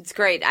 it's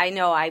great. I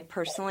know I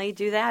personally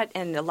do that.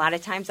 And a lot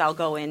of times I'll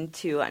go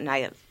into, and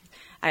I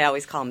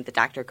always call him the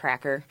Dr.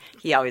 Cracker.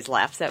 He always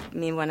laughs at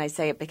me when I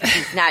say it because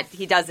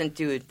he doesn't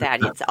do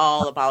that. It's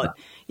all about,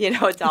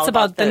 it's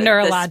about the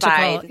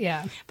neurological.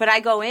 Yeah. But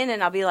I go in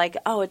and I'll be like,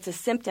 oh, it's a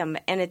symptom.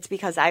 And it's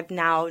because I've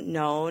now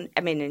known,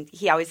 and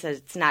he always says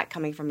it's not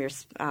coming from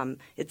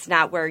it's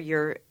not where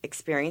you're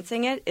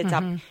experiencing it. It's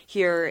up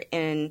here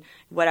in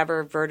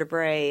whatever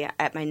vertebrae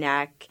at my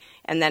neck.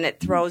 And then it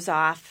throws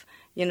off,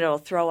 it'll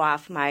throw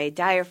off my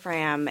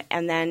diaphragm,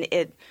 and then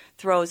it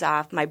throws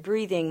off my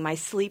breathing, my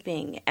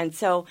sleeping. And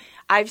so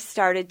I've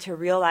started to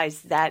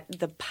realize that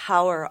the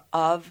power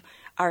of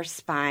our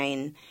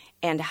spine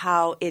and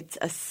how it's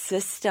a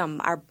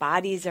system. Our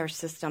bodies are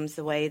systems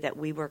the way that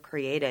we were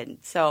created.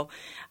 So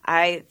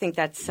I think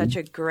that's such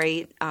a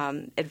great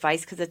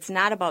advice because it's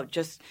not about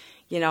just,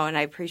 and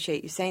I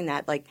appreciate you saying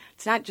that. Like,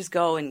 it's not just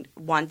go and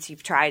once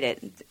you've tried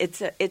it.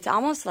 It's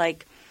almost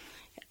like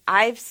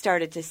I've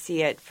started to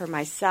see it for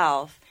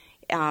myself.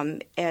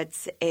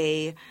 It's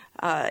a,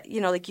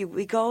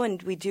 we go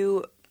and we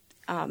do,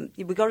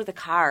 we go to the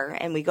car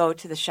and we go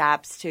to the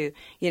shops to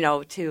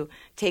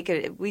take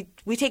it.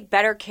 We take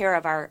better care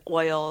of our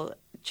oil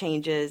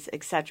changes,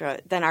 et cetera,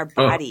 than our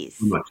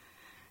bodies. Oh,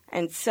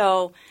 and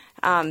so,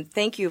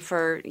 thank you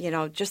for,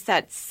 just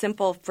that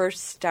simple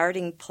first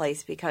starting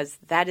place because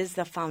that is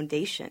the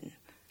foundation.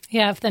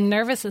 Yeah. If the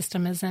nervous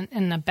system isn't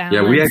in the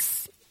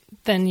balance,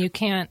 then you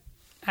can't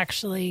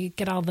actually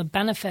get all the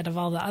benefit of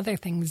all the other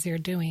things you're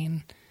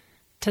doing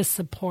to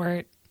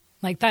support.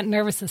 Like, that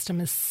nervous system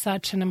is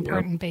such an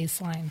important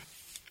baseline.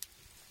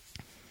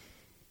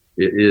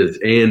 It is.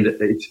 And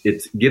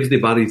it gives the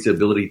body the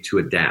ability to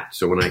adapt.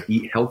 So when I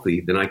eat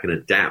healthy, then I can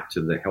adapt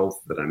to the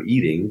health that I'm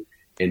eating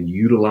and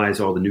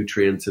utilize all the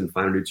nutrients and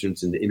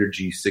phytonutrients and the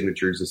energy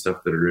signatures and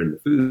stuff that are in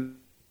the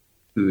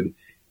food.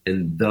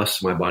 And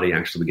thus my body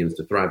actually begins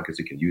to thrive because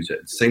it can use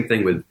it. Same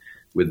thing with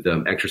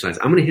exercise.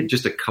 I'm going to hit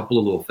just a couple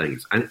of little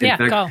things. In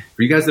fact, go.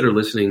 For you guys that are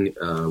listening,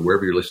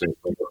 wherever you're listening,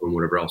 and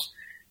whatever else,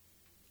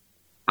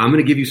 I'm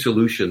going to give you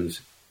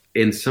solutions.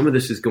 And some of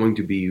this is going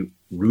to be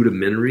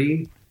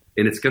rudimentary,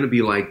 and it's going to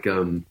be like,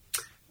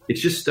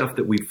 it's just stuff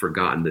that we've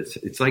forgotten.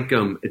 It's like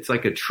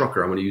a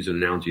trucker. I'm going to use an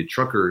analogy. A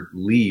trucker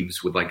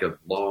leaves with like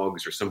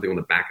logs or something on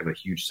the back of a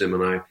huge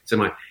semi,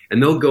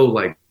 and they'll go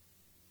like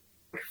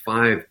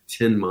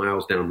 5-10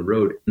 miles down the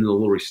road, and they'll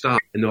literally stop,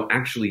 and they'll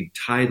actually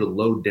tie the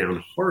load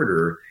down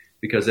harder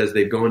because as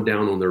they've gone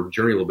down on their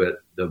journey a little bit,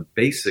 the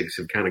basics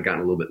have kind of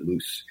gotten a little bit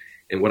loose.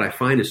 And what I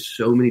find is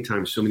so many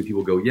times, so many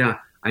people go, yeah,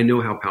 I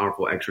know how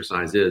powerful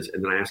exercise is.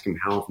 And then I ask them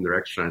how often they're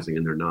exercising,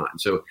 and they're not. And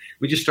so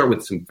we just start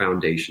with some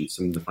foundations,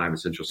 some of the 5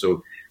 essentials.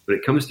 So when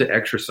it comes to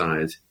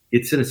exercise,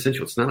 it's an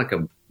essential. It's not like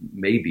a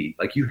maybe.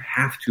 Like, you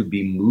have to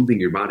be moving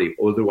your body,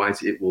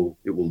 otherwise it will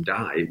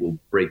die. It will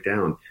break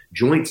down.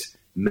 Joints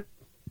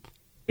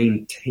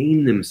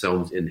maintain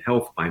themselves in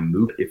health by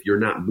movement. If you're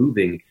not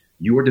moving,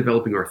 you are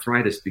developing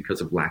arthritis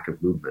because of lack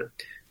of movement.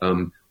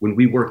 When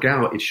we work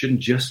out, it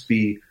shouldn't just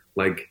be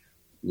like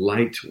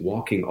light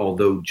walking,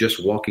 although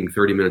just walking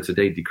 30 minutes a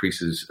day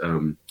decreases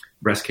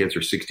breast cancer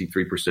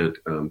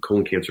 63%,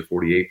 colon cancer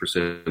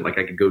 48%. Like,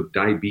 I could go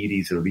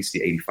diabetes and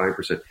obesity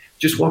 85%.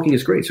 Just walking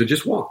is great. So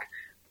just walk.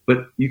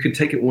 But you could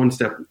take it one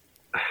step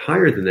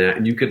higher than that,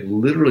 and you could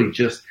literally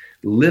just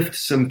lift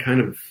some kind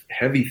of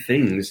heavy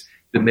things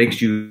that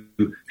makes you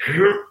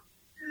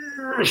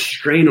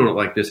strain on it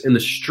like this. And the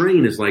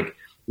strain is like,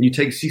 when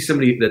you see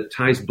somebody that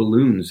ties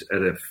balloons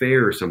at a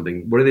fair or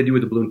something, what do they do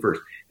with the balloon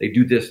first? They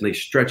do this and they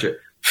stretch it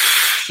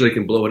so they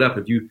can blow it up.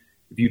 If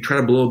you try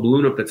to blow a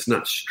balloon up that's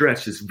not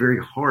stretched, it's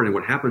very hard. And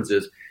what happens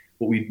is,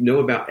 what we know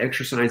about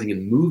exercising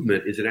and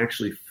movement is it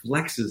actually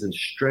flexes and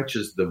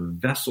stretches the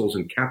vessels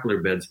and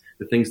capillary beds,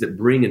 the things that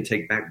bring and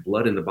take back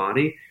blood in the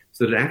body,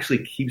 so that it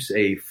actually keeps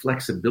a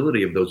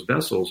flexibility of those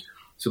vessels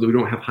so that we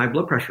don't have high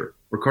blood pressure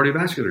or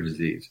cardiovascular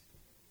disease.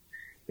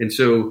 And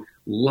so a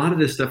lot of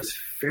this stuff is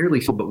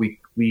fairly simple, but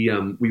we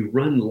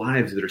run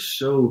lives that are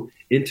so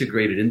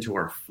integrated into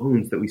our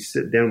phones that we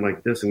sit down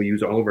like this and we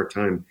use all of our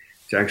time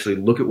to actually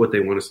look at what they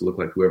want us to look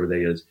like, whoever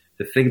they is,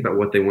 to think about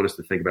what they want us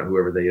to think about,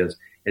 whoever they is,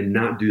 and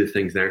not do the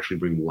things that actually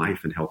bring life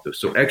and health to us.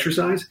 So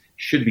exercise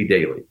should be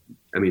daily.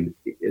 I mean,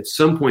 at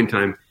some point in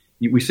time,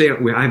 we say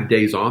I have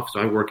days off, so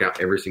I work out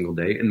every single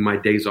day, and my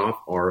days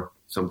off are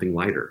something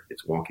lighter.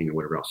 It's walking or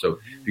whatever else. So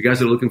if you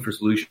guys are looking for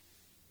solutions,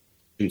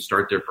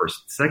 start there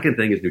first. Second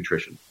thing is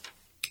nutrition.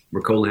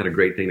 Mercola had a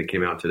great thing that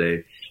came out today.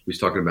 He was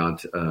talking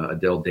about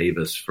Adele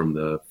Davis from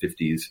the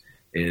 50s,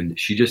 and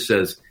she just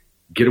says,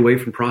 get away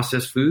from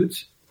processed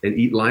foods and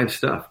eat live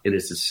stuff. And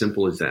it's as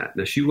simple as that.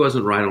 Now, she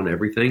wasn't right on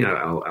everything.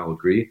 I'll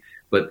agree,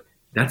 but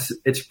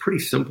it's pretty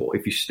simple.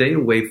 If you stay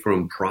away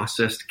from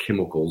processed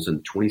chemicals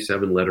and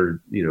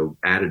 27-letter,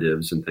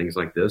 additives and things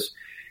like this,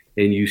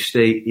 and you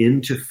stay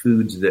into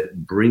foods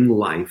that bring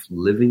life,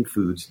 living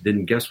foods,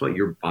 then guess what?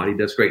 Your body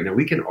does great. Now,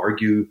 we can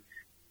argue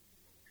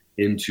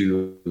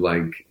into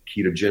like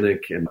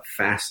ketogenic and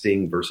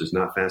fasting versus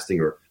not fasting,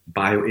 or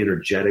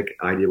bioenergetic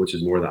idea, which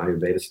is more of the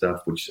Ayurveda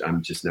stuff, which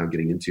I'm just now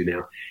getting into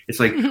now. It's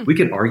like, we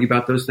can argue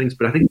about those things,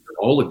 but I think we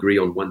all agree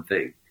on one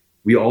thing.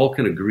 We all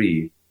can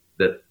agree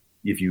that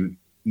if you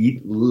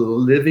eat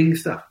living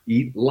stuff,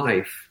 eat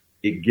life,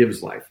 it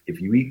gives life. If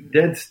you eat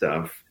dead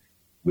stuff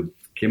with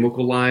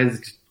chemical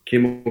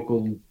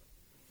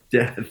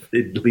death,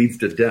 it leads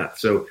to death.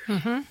 So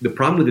the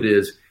problem with it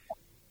is,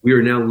 we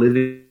are now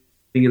living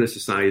in a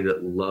society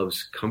that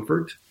loves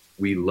comfort.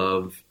 We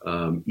love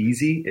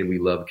easy, and we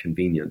love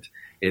convenient.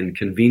 And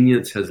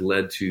convenience has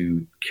led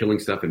to killing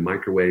stuff in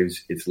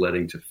microwaves. It's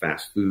leading to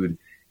fast food.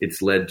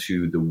 It's led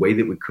to the way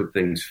that we cook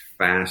things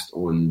fast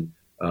on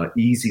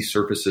easy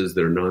surfaces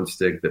that are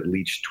nonstick, that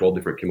leach 12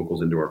 different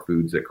chemicals into our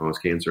foods that cause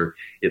cancer.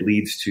 It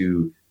leads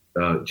to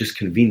just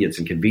convenience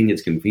and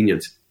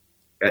convenience.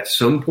 At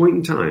some point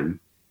in time,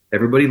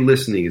 everybody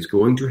listening is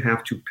going to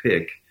have to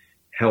pick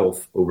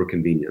health over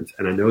convenience.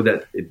 And I know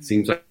that it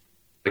seems like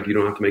you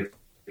don't have to make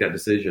that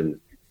decision,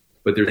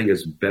 but their thing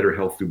is better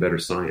health through better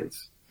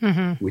science.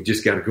 We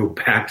just got to go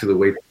back to the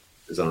way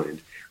it's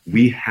designed.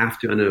 We have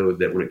to know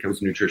that when it comes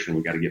to nutrition,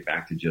 we got to get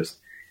back to just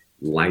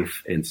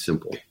life and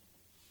simple.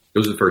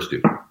 Those are the first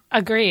two.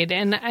 Agreed.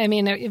 And I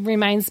mean, it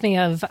reminds me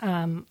of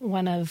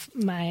one of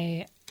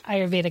my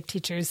Ayurvedic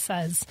teachers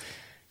says,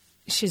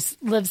 she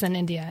lives in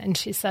India, and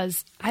she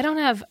says, I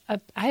have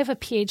a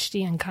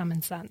PhD in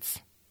common sense.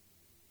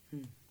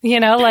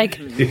 Like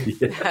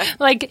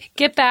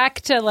get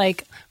back to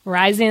like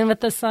rising with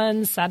the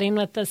sun, setting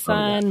with the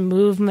sun,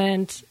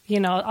 movement,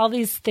 all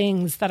these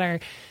things that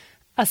are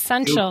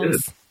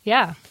essentials. So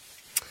yeah.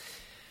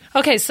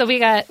 Okay. So we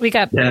got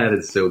that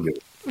is so good,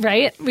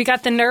 right? We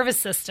got the nervous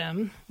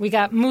system, we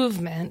got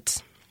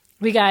movement,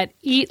 we got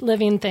eat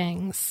living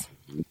things.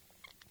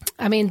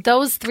 I mean,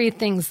 those three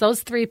things,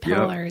 those three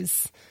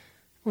pillars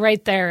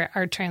right there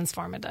are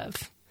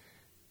transformative.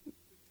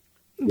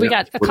 We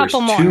got a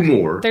couple more. Two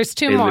more. There's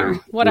two more.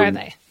 What are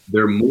they?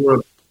 They're more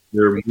of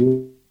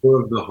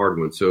the hard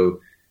ones.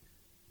 So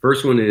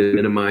first one is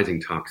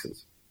minimizing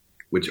toxins,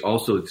 which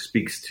also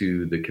speaks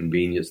to the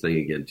convenience thing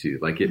again too.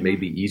 Like, it may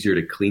be easier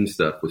to clean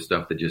stuff with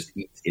stuff that just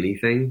eats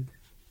anything,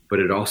 but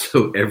it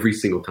also every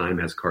single time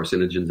has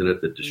carcinogens in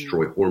it that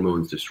destroy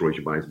hormones, destroys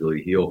your body's ability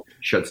to heal,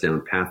 shuts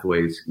down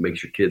pathways,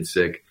 makes your kids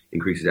sick,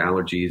 increases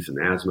allergies and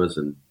asthmas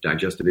and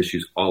digestive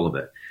issues, all of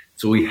it.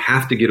 So we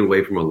have to get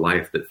away from a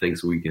life that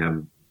thinks we can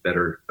have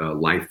better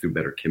life through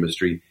better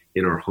chemistry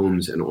in our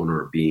homes and on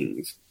our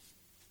beings.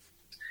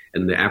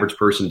 And the average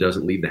person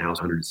doesn't leave the house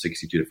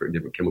 162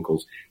 different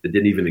chemicals that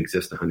didn't even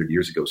exist 100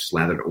 years ago,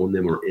 slathered on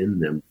them or in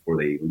them before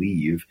they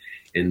leave.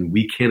 And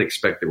we can't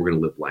expect that we're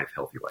going to live life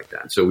healthy like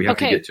that. So we have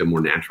to get to a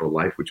more natural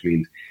life, which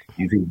means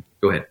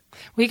go ahead.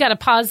 We got to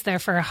pause there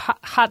for a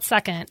hot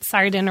second.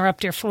 Sorry to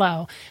interrupt your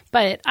flow,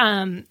 but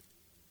I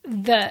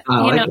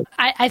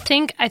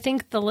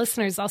think the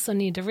listeners also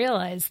need to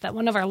realize that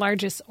one of our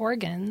largest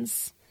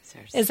organs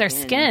is our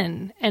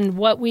skin, and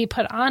what we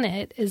put on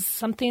it is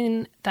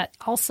something that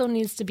also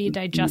needs to be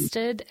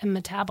digested and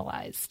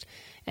metabolized.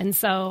 And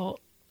so,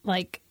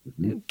 like,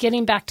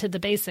 getting back to the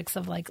basics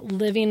of like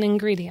living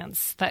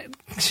ingredients that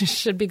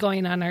should be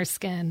going on our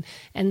skin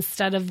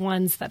instead of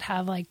ones that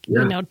have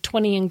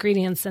 20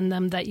 ingredients in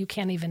them that you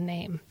can't even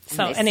name.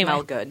 So anyway,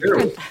 smell good.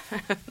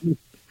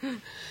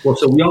 Well,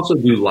 so we also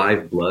do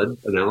live blood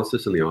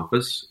analysis in the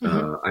office.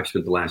 I've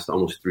spent the last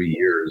almost 3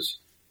 years,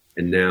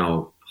 and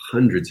now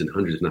hundreds and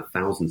hundreds, if not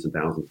thousands and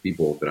thousands of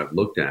people that I've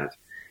looked at.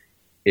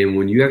 And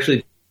when you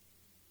actually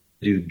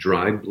do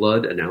dry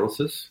blood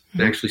analysis, you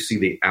can actually see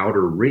the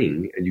outer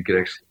ring, and you can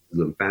actually see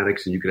the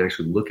lymphatics, and you can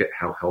actually look at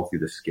how healthy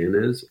the skin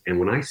is. And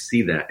when I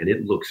see that and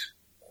it looks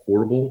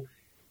horrible,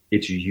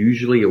 it's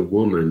usually a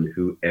woman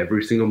who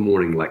every single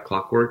morning, like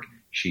clockwork,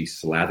 she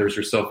slathers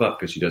herself up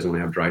because she doesn't want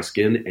to have dry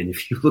skin. And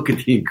if you look at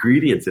the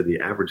ingredients in the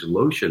average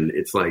lotion,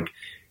 it's like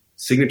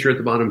signature at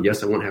the bottom.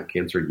 Yes, I want to have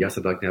cancer. Yes,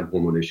 I'd like to have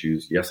hormone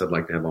issues. Yes, I'd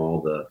like to have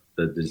all the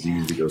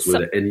disease that goes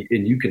with it.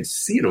 And you can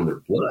see it on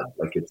their blood.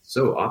 Like, it's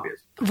so obvious.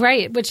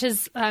 Right. Which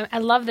is, I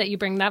love that you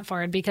bring that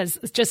forward, because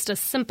it's just a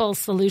simple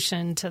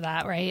solution to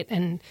that. Right.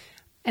 And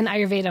in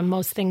Ayurveda,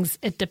 most things,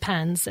 it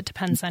depends. It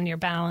depends on your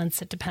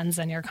balance. It depends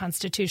on your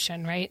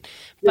constitution. Right.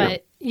 Yeah.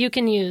 But you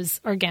can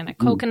use organic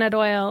coconut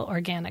oil,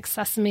 organic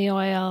sesame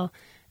oil,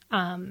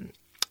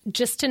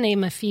 just to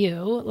name a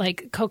few.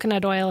 Like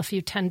coconut oil, if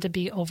you tend to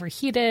be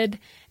overheated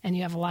and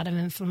you have a lot of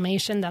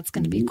inflammation, that's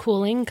going to be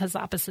cooling because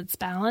opposites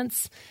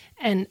balance.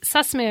 And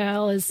sesame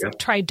oil is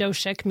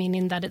tridoshic,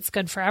 meaning that it's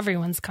good for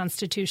everyone's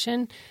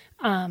constitution.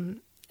 And,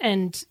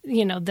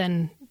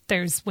 then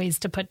there's ways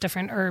to put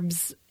different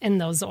herbs in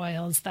those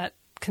oils that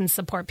can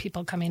support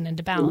people coming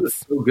into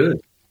balance. So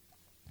good.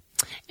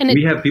 And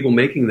we have people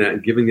making that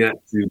and giving that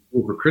to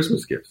people for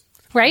Christmas gifts.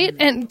 Right?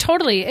 And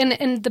totally.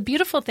 And the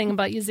beautiful thing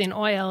about using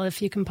oil,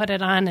 if you can put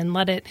it on and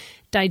let it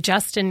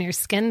digest in your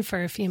skin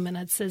for a few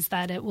minutes, is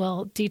that it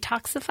will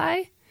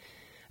detoxify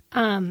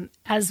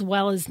as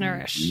well as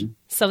nourish.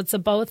 So it's a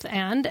both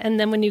and. And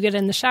then when you get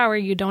in the shower,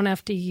 you don't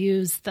have to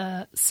use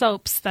the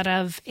soaps that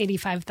have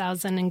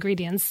 85,000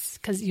 ingredients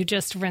because you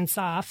just rinse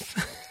off.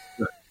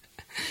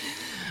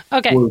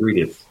 Okay. 4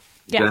 ingredients.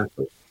 Yeah.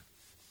 Exactly.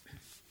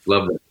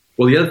 Love that.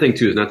 Well, the other thing,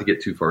 too, is not to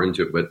get too far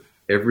into it, but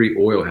every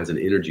oil has an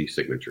energy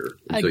signature.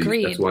 And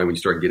Agreed. So that's why when you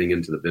start getting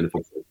into the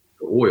benefits of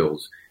the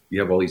oils,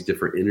 you have all these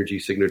different energy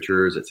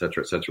signatures, et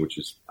cetera, which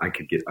is, I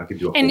could do a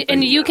whole thing.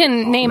 And you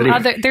can name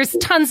there's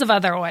tons of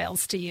other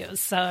oils to use.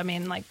 So, I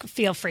mean, like,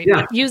 feel free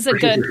to use a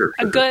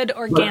good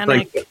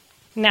organic,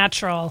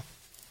 natural.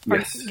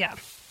 Yes.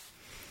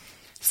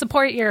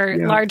 Support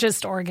your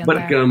largest organ.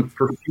 But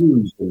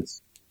perfumes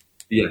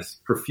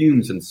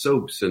and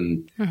soaps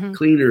and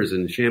cleaners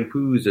and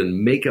shampoos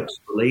and makeups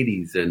for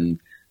ladies and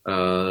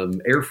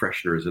air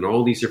fresheners and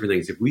all these different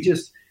things. If we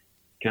just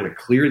kind of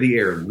clear the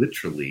air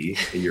literally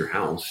in your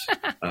house,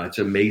 it's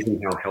amazing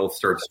how health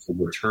starts to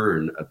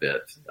return a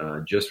bit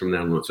just from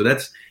that alone. So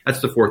that's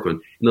the fourth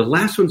one. And the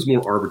last one's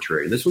more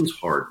arbitrary. And this one's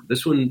hard.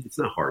 This one, it's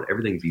not hard.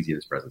 Everything's easy in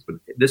its presence. But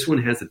this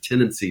one has a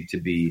tendency to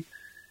be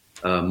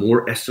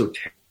more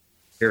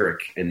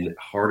esoteric and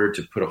harder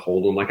to put a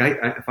hold on. Like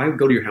if I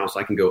go to your house,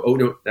 I can go, oh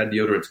no, that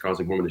deodorant's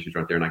causing hormone issues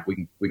right there,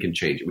 and we can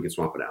change it. We can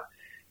swap it out.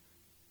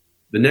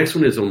 The next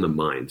one is on the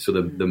mind. So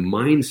the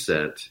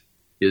mindset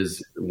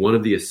is one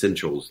of the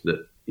essentials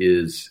that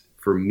is,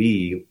 for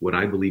me, what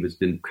I believe has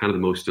been kind of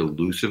the most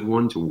elusive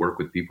one to work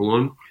with people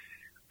on.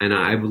 And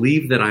I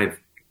believe that I've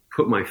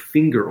put my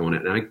finger on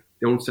it. And I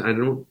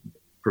don't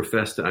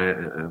profess that I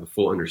have a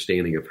full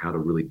understanding of how to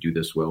really do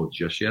this well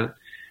just yet.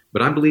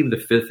 But I believe the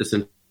fifth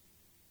essential,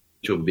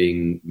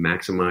 being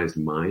maximized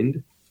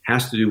mind,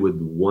 has to do with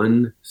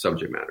one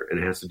subject matter, and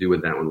it has to do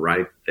with that one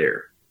right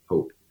there,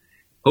 hope.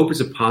 Hope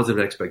is a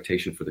positive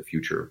expectation for the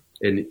future.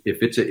 And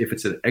if it's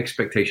an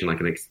expectation,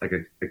 like a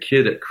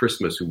kid at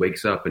Christmas who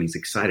wakes up and he's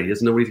excited, he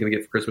doesn't know what he's going to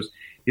get for Christmas.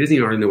 He doesn't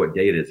even already know what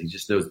day it is. He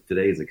just knows that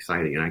today is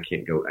exciting and I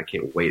can't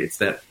wait. It's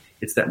that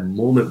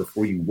moment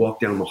before you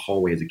walk down the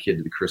hallway as a kid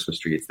to the Christmas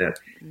tree. It's that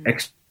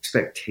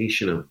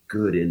expectation of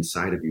good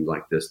inside of you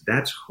like this.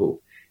 That's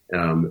hope.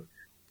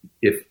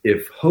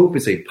 If hope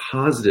is a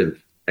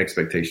positive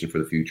expectation for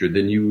the future,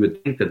 then you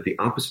would think that the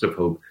opposite of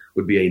hope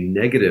would be a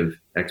negative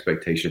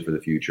expectation for the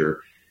future.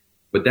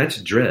 But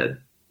that's dread.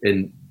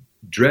 And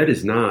dread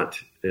is not,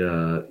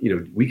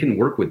 we can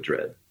work with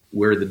dread.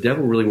 Where the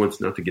devil really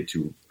wants, not to get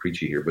too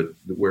preachy here, but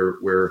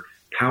where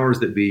powers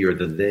that be or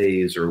the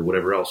theys or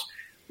whatever else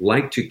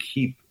like to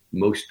keep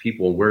most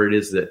people, where it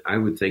is that I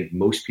would think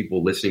most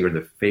people listening or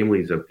the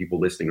families of people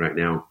listening right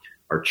now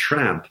are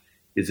trapped,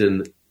 is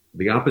in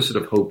the opposite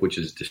of hope, which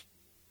is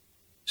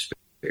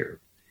despair.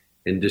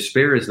 And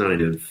despair is not a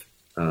negative,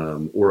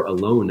 or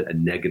alone a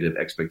negative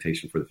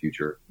expectation for the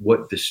future.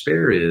 What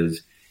despair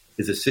is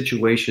a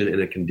situation and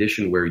a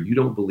condition where you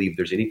don't believe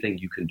there's anything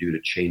you can do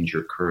to change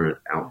your current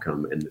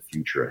outcome in the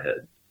future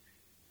ahead.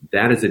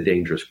 That is a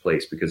dangerous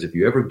place, because if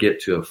you ever get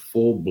to a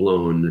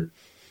full-blown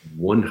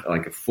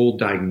a full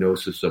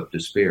diagnosis of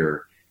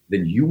despair,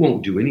 then you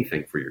won't do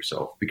anything for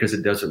yourself because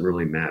it doesn't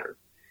really matter.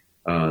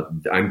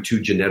 I'm too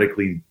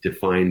genetically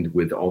defined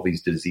with all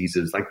these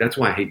diseases. Like, that's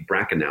why I hate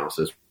BRCA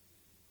analysis,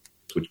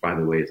 which, by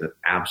the way, is an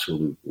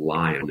absolute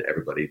lie on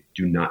everybody.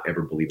 Do not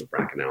ever believe a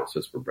BRCA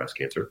analysis for breast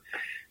cancer.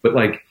 But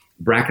like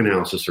BRCA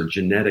analysis or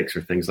genetics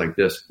or things like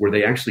this, where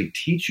they actually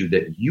teach you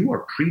that you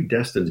are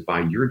predestined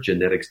by your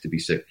genetics to be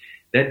sick.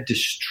 That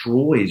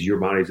destroys your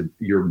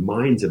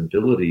mind's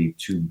ability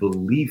to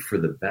believe for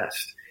the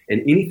best.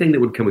 And anything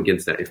that would come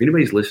against that, if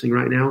anybody's listening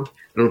right now,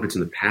 I don't know if it's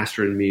in the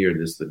pastor in me or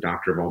this the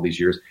doctor of all these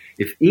years,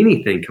 if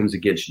anything comes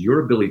against your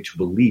ability to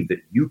believe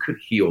that you could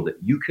heal, that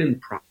you can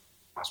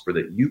prosper,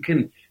 that you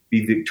can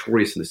be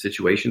victorious in the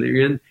situation that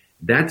you're in,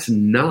 that's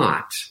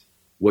not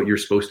what you're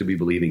supposed to be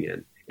believing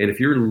in. And if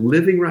you're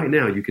living right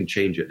now, you can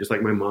change it, just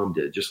like my mom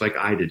did, just like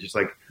I did, just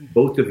like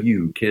both of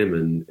you, Kim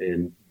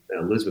and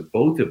Elizabeth,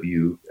 both of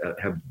you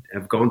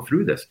have gone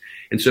through this.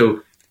 And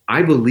so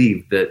I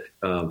believe that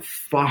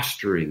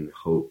fostering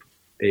hope,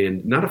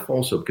 and not a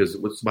false hope, because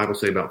what's the Bible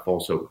say about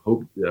false hope?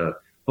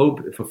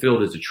 Hope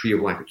fulfilled is a tree of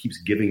life. It keeps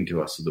giving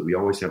to us so that we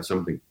always have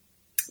something.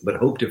 But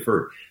hope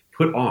deferred,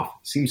 put off,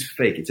 seems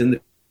fake. It's in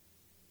the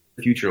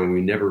future and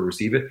we never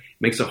receive it.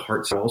 Makes a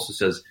heart. So it also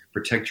says,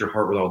 protect your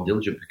heart with all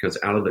diligence, because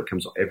out of it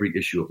comes every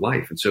issue of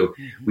life. And so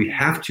we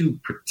have to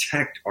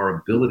protect our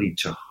ability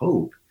to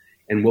hope.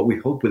 And what we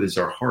hope with is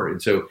our heart.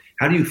 And so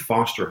how do you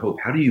foster hope?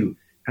 How do you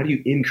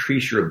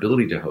increase your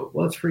ability to hope?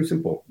 Well, it's pretty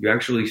simple. You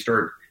actually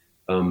start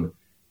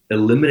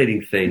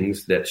eliminating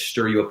things that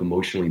stir you up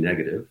emotionally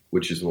negative,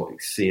 which is like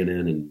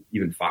CNN and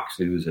even Fox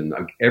News, and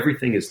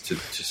everything is to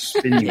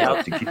spin you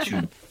up, to get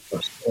you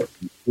upset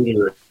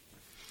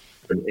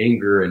and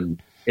anger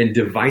and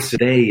divisive,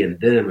 they and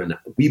them, and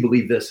we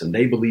believe this and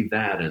they believe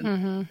that.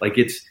 And like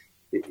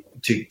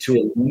to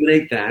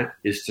eliminate that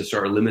is to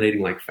start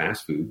eliminating like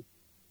fast food.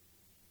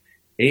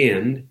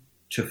 And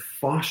to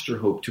foster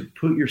hope, to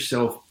put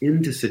yourself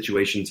into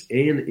situations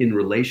and in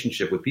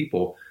relationship with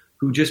people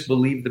who just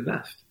believe the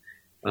best.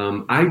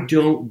 I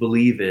don't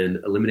believe in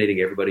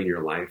eliminating everybody in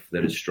your life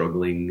that is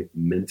struggling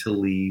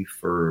mentally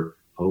for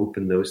hope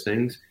and those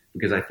things,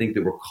 because I think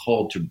that we're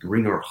called to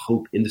bring our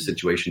hope into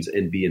situations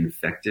and be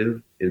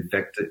infectious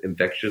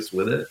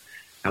with it.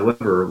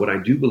 However, what I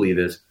do believe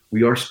is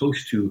we are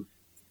supposed to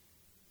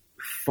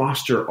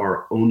foster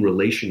our own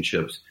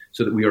relationships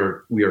so that we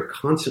are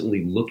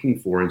constantly looking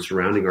for and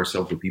surrounding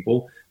ourselves with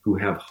people who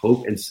have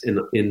hope, and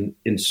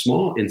in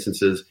small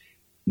instances,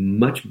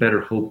 much better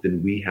hope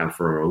than we have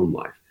for our own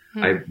life.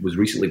 I was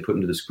recently put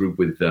into this group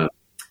with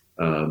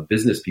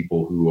business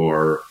people who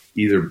are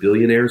either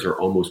billionaires or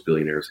almost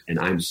billionaires, and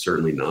I'm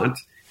certainly not.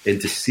 And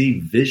to see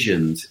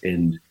visions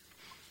and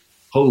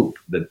hope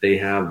that they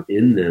have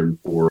in them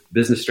for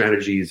business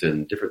strategies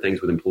and different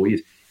things with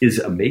employees is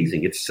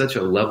amazing. It's such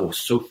a level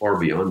so far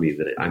beyond me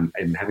that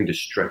I'm having to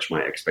stretch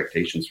my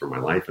expectations for my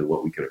life and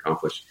what we can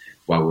accomplish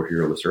while we're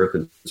here on this earth.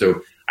 And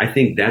so I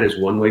think that is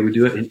one way we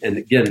do it. And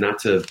again, not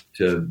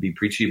to be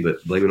preachy,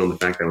 but blame it on the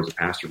fact that I was a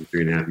pastor for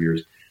 3.5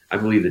 years. I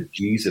believe that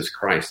Jesus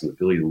Christ and the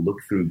ability to look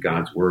through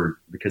God's word,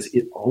 because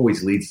it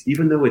always leads,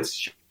 even though it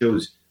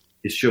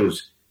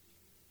shows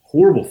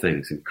horrible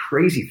things and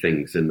crazy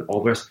things and all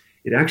the rest,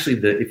 it actually,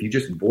 if you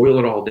just boil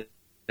it all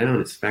down,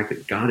 it's the fact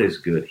that God is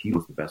good. He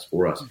wants the best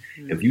for us.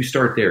 Mm-hmm. If you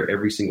start there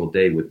every single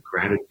day with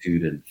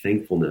gratitude and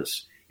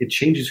thankfulness, it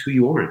changes who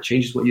you are. It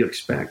changes what you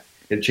expect.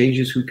 It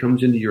changes who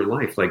comes into your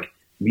life. Like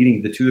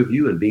meeting the two of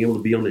you and being able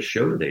to be on the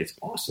show today. It's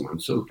awesome. I'm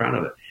so proud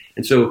of it.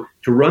 And so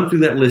to run through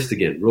that list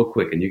again real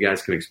quick, and you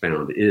guys can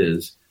expound,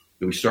 is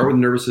that we start with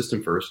the nervous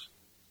system first,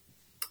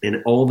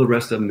 and all the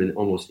rest of them in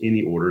almost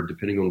any order,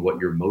 depending on what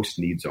your most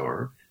needs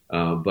are.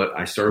 But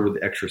I started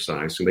with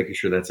exercise, so making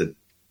sure that's a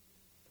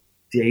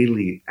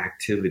daily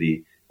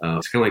activity.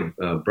 It's kind of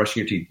like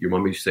brushing your teeth. Your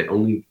mom used to say,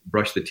 only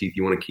brush the teeth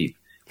you want to keep.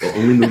 Well,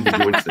 only move the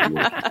joints that you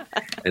want to keep.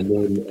 And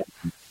then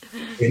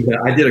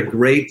I did a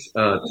great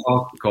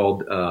talk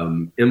called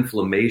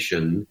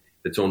Inflammation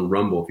that's on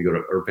Rumble. If you go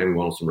to Earth Family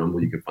Wellness on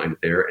Rumble, you can find it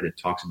there. And it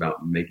talks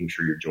about making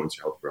sure your joints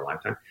are healthy for a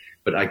lifetime.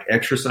 But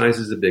exercise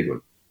is a big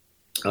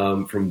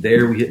one. From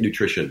there, we hit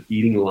nutrition,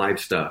 eating live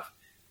stuff.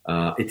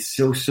 It's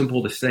so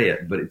simple to say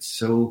it, but it's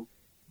so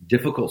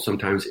difficult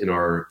sometimes in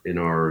our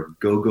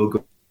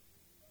go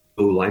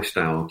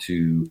lifestyle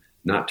to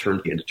not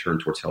turn and to turn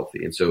towards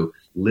healthy. And so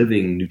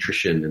living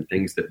nutrition and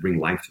things that bring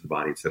life to the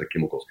body instead of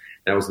chemicals.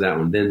 That was that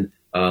one. Then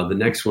the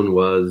next one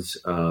was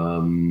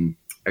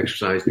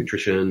exercise,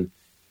 nutrition.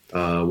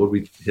 What did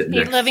we hit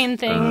next? Eat living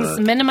things,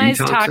 minimize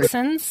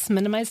toxins,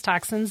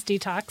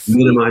 detox.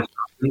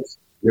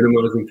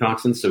 Minimizing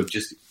toxins. So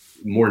just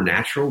more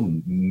natural,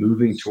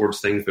 moving towards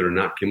things that are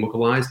not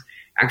chemicalized.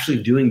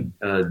 Actually doing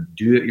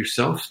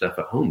do-it-yourself stuff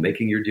at home,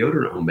 making your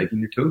deodorant at home, making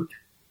your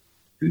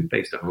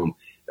toothpaste at home,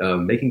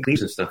 making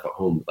cleans and stuff at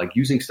home, like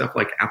using stuff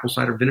like apple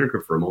cider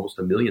vinegar for almost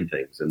a million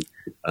things, and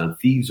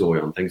thieves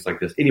oil and things like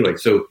this. Anyway,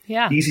 so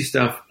easy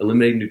stuff,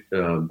 eliminating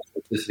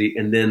toxicity,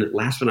 and then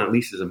last but not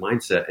least is a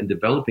mindset and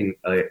developing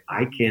a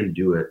I can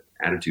do it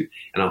attitude.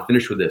 And I'll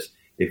finish with this.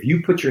 If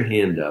you put your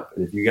hand up,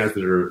 and if you guys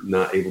that are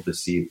not able to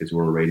see because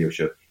we're on a radio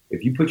show,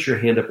 if you put your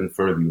hand up in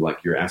front of you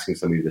like you're asking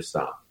somebody to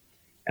stop,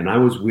 and I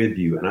was with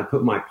you, and I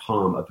put my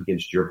palm up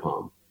against your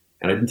palm,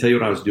 and I didn't tell you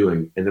what I was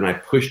doing, and then I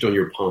pushed on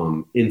your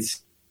palm,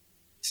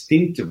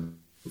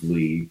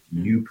 instinctively,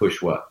 you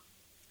push what?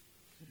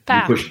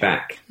 Back. You push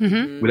back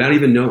without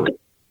even knowing.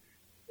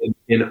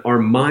 And our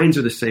minds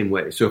are the same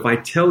way. So if I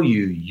tell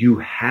you, you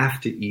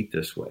have to eat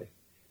this way,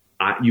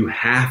 you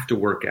have to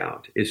work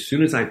out, as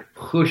soon as I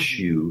push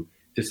you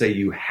to say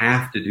you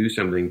have to do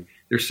something,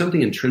 there's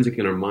something intrinsic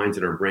in our minds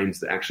and our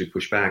brains that actually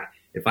push back.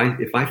 If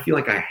I feel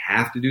like I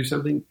have to do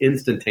something,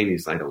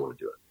 instantaneously I don't want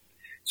to do it.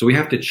 So we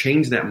have to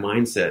change that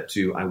mindset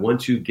to I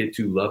want to get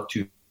to love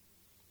to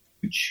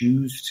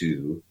choose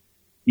to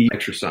eat,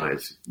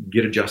 exercise,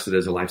 get adjusted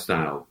as a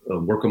lifestyle,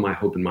 work on my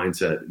hope and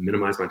mindset,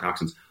 minimize my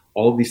toxins.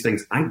 All of these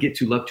things I get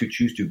to love to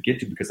choose to get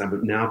to because I've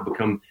now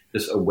become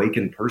this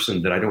awakened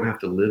person that I don't have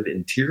to live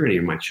in tyranny,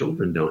 and my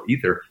children don't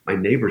either. My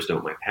neighbors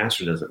don't. My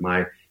pastor doesn't.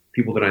 My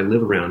people that I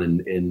live around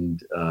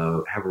and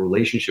have a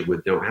relationship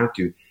with don't have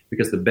to,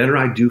 because the better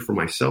I do for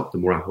myself, the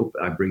more I hope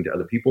I bring to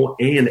other people.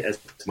 And as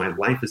my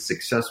life is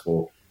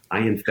successful, I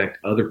infect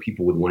other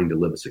people with wanting to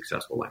live a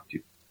successful life too.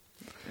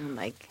 I'm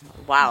like,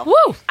 wow.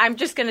 Woo! I'm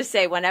just going to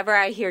say, whenever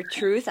I hear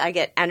truth, I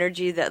get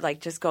energy that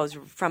like just goes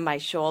from my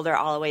shoulder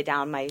all the way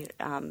down my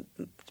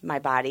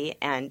body.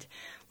 And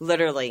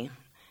literally,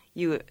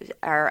 you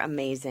are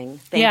amazing.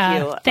 Thank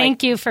you.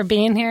 Thank you for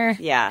being here.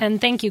 Yeah.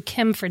 And thank you,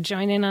 Kim, for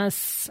joining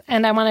us.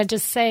 And I want to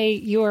just say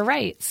you were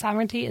right.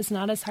 Sovereignty is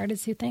not as hard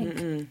as you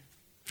think.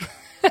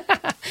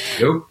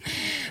 Nope.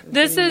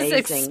 This is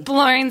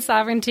Exploring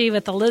Sovereignty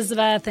with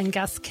Elizabeth and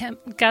guest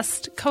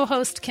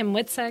co-host Kim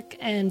Witczak,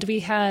 and we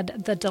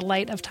had the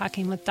delight of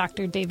talking with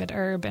Dr. David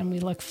Erb, and we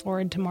look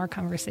forward to more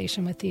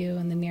conversation with you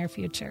in the near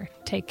future.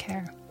 Take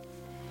care.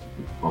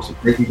 Awesome.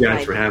 Thank you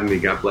guys for having me.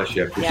 God bless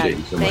you. I appreciate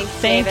you so much.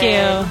 Thanks,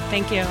 David.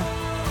 Thank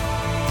you.